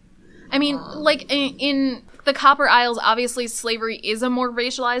wild. I mean, like, in the Copper Isles, obviously slavery is a more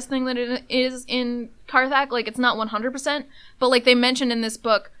racialized thing than it is in Karthak. Like, it's not 100%, but, like, they mentioned in this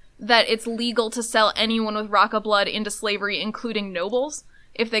book that it's legal to sell anyone with Raka blood into slavery, including nobles,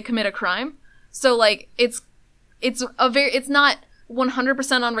 if they commit a crime. So, like, it's not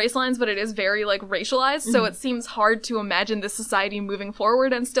 100% on race lines, but it is very, like, racialized, so it seems hard to imagine this society moving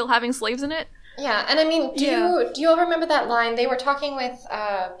forward and still having slaves in it. Yeah, and I mean, do you all remember that line? They were talking with,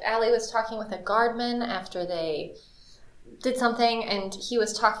 Allie was talking with a guardman after they did something, and he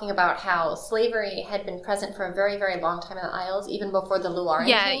was talking about how slavery had been present for a very, very long time in the Isles, even before the Luaran came.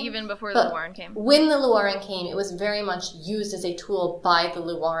 Yeah, even before the Luaran came. When the Luaran came, it was very much used as a tool by the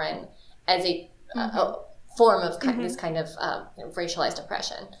Luaran as a form of this kind of racialized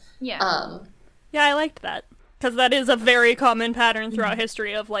oppression. Yeah. Yeah, I liked that. Because that is a very common pattern throughout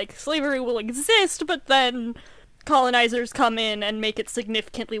history of, like, slavery will exist, but then colonizers come in and make it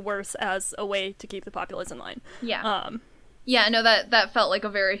significantly worse as a way to keep the populace in line. Yeah. Yeah, no, that felt like a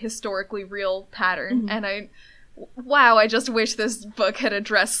very historically real pattern, and I just wish this book had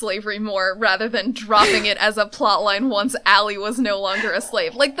addressed slavery more, rather than dropping it as a plotline once Allie was no longer a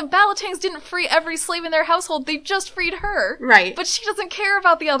slave. Like, the Balatangs didn't free every slave in their household, they just freed her. Right. But she doesn't care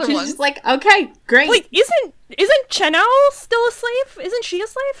about the other She's ones. just like, okay, great. Wait, isn't Chenao still a slave? Isn't she a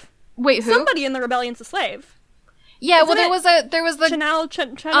slave? Wait, who? Somebody in the rebellion's a slave. Yeah, Isn't there was the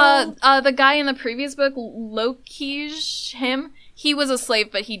Chenao. the guy in the previous book, Lokij, him, he was a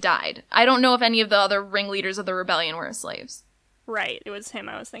slave, but he died. I don't know if any of the other ringleaders of the rebellion were slaves. Right, it was him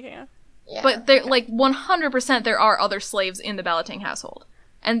I was thinking of. Yeah. But there, like, 100% there are other slaves in the Balatang household.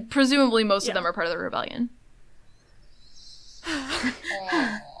 And presumably most of them are part of the rebellion.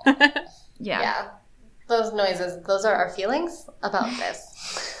 Yeah. Those noises, those are our feelings about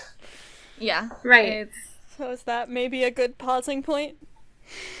this. Yeah. Right. So is that maybe a good pausing point?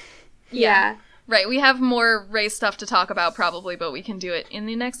 Yeah. Right, we have more race stuff to talk about probably, but we can do it in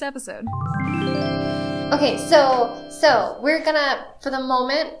the next episode. Okay, so we're gonna, for the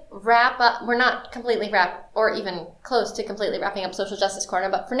moment, wrap up. We're not completely or even close to completely wrapping up Social Justice Corner,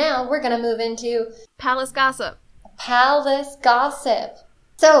 but for now, we're gonna move into Palace Gossip. Palace Gossip.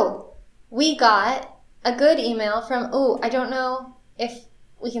 So, we got a good email from, I don't know if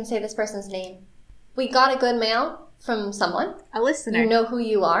we can say this person's name. We got a good mail from someone. A listener. You know who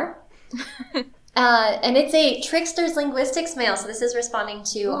you are. And it's a Trickster's Linguistics mail, so this is responding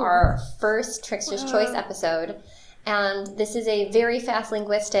to our first Trickster's Choice episode. And this is a very fast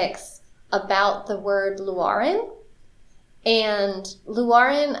linguistics about the word Luaran. And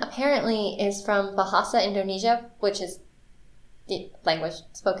Luaran apparently is from Bahasa, Indonesia, which is the language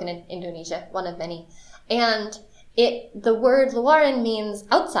spoken in Indonesia, one of many. And the word Luaran means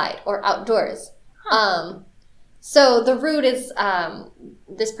outside or outdoors. So the root is,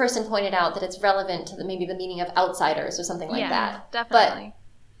 this person pointed out that it's relevant to maybe the meaning of outsiders or something like that. Definitely.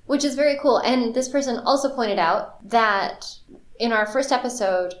 Which is very cool. And this person also pointed out that in our first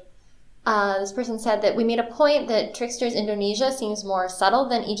episode, this person said that we made a point that Trickster's Indonesia seems more subtle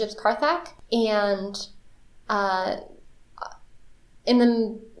than Egypt's Karthak. And in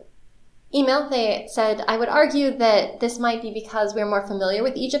the email, they said, I would argue that this might be because we're more familiar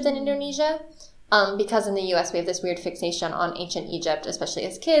with Egypt than Indonesia. Because in the U.S. we have this weird fixation on ancient Egypt, especially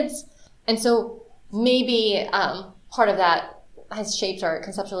as kids. And so maybe part of that has shaped our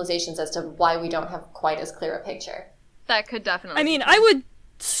conceptualizations as to why we don't have quite as clear a picture. That could definitely I mean, I would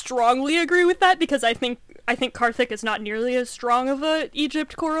strongly agree with that, because I think Karthik is not nearly as strong of a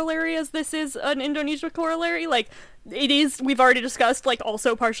Egypt corollary as this is an Indonesia corollary. Like, it is, we've already discussed, like,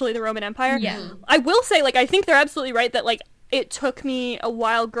 also partially the Roman Empire. Yeah. I will say, like, I think they're absolutely right that, like, it took me a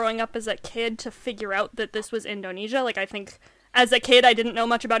while growing up as a kid to figure out that this was Indonesia. Like, I think as a kid, I didn't know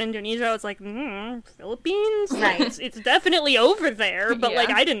much about Indonesia. I was like, Philippines? Right. It's definitely over there, but, like,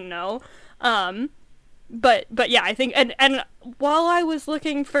 I didn't know. But yeah, I think, and while I was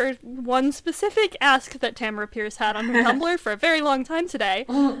looking for one specific ask that Tamara Pierce had on her Tumblr for a very long time today,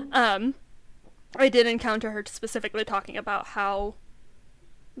 I did encounter her specifically talking about how,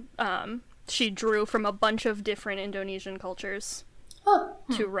 she drew from a bunch of different Indonesian cultures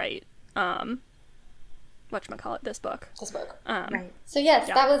to write, whatchamacallit, this book. Right. So yes,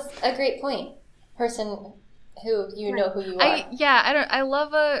 that was a great point. Person who you know who you are. I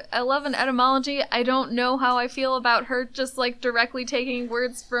love an etymology. I don't know how I feel about her just, like, directly taking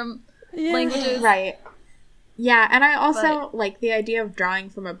words from languages. Right. Yeah, and I also like the idea of drawing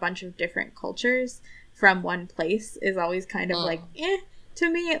from a bunch of different cultures from one place is always kind of like, to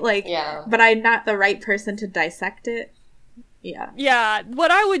me, like, but I'm not the right person to dissect it. Yeah,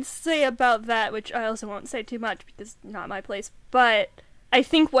 what I would say about that, which I also won't say too much because not my place, but I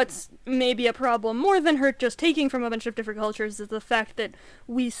think what's maybe a problem more than her just taking from a bunch of different cultures is the fact that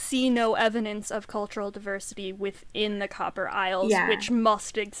we see no evidence of cultural diversity within the Copper Isles, which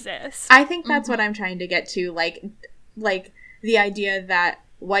must exist. I think that's what I'm trying to get to, like the idea that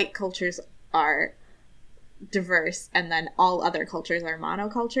white cultures are diverse and then all other cultures are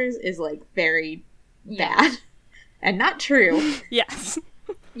monocultures is, like, very bad and not true. Yes.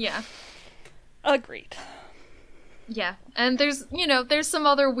 Yeah. Agreed. Yeah, and there's some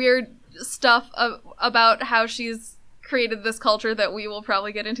other weird stuff about how she's created this culture that we will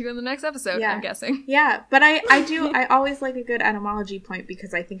probably get into in the next episode, I'm guessing. Yeah, but I always like a good etymology point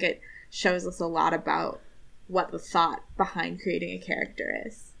because I think it shows us a lot about what the thought behind creating a character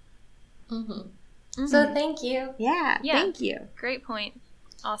is. Mm-hmm. Mm-hmm. So thank you. Yeah, thank you. Great point.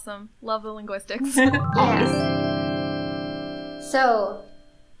 Awesome. Love the linguistics. Yes. So,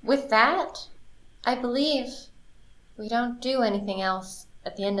 with that, I believe we don't do anything else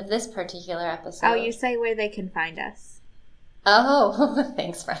at the end of this particular episode. Oh, you say where they can find us. Oh,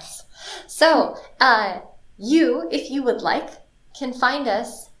 thanks, friends. So, you, if you would like, can find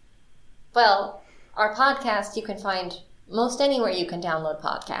us, well, our podcast you can find most anywhere you can download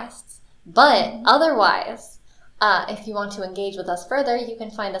podcasts. But otherwise, if you want to engage with us further, you can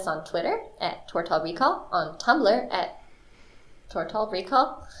find us on Twitter at Tortal Recall, on Tumblr at Tortal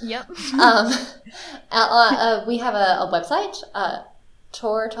Recall. Yep. We have a website,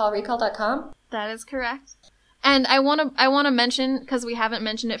 tortalrecall.com. That is correct. And I want to mention, because we haven't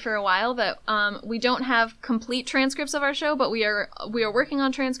mentioned it for a while, that we don't have complete transcripts of our show, but we are working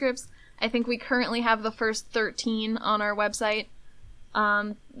on transcripts. I think we currently have the first 13 on our website.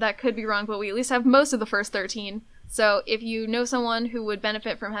 That could be wrong, but we at least have most of the first 13. So if you know someone who would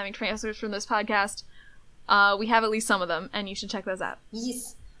benefit from having transcripts from this podcast, we have at least some of them, and you should check those out.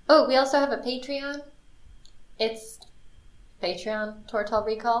 Yes. Oh, we also have a Patreon. It's Patreon, Tortal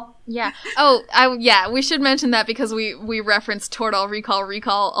Recall. Yeah. Oh, we should mention that because we referenced Tortal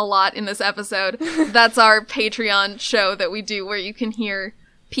Recall a lot in this episode. That's our Patreon show that we do where you can hear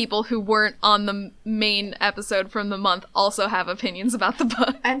people who weren't on the main episode from the month also have opinions about the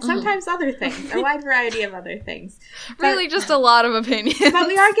book. And sometimes other things. A wide variety of other things. Really just a lot of opinions. But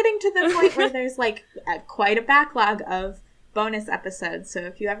we are getting to the point where there's quite a backlog of bonus episodes. So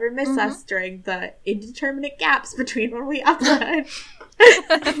if you ever miss us during the indeterminate gaps between when we upload,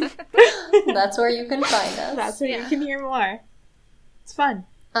 that's where you can find us. That's where you can hear more. It's fun.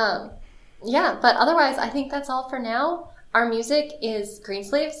 Yeah, but otherwise I think that's all for now. Our music is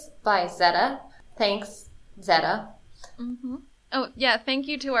Greensleeves by Zetta. Thanks, Zetta. Mm-hmm. Oh, yeah, thank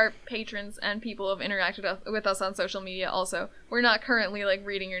you to our patrons and people who have interacted with us on social media also. We're not currently,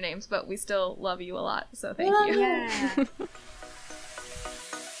 reading your names, but we still love you a lot, so thank you. Yeah.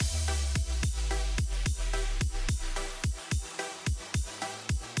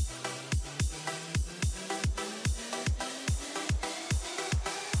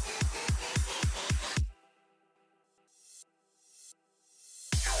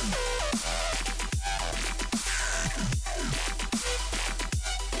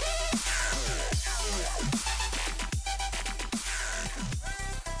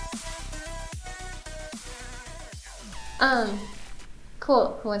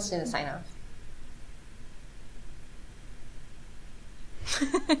 Cool. Who wants to do the sign off?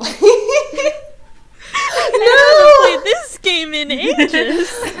 I haven't played this game in ages.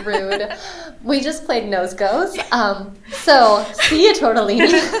 Rude. We just played Nose Goes. So, see ya,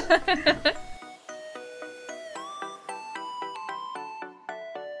 Tortellini.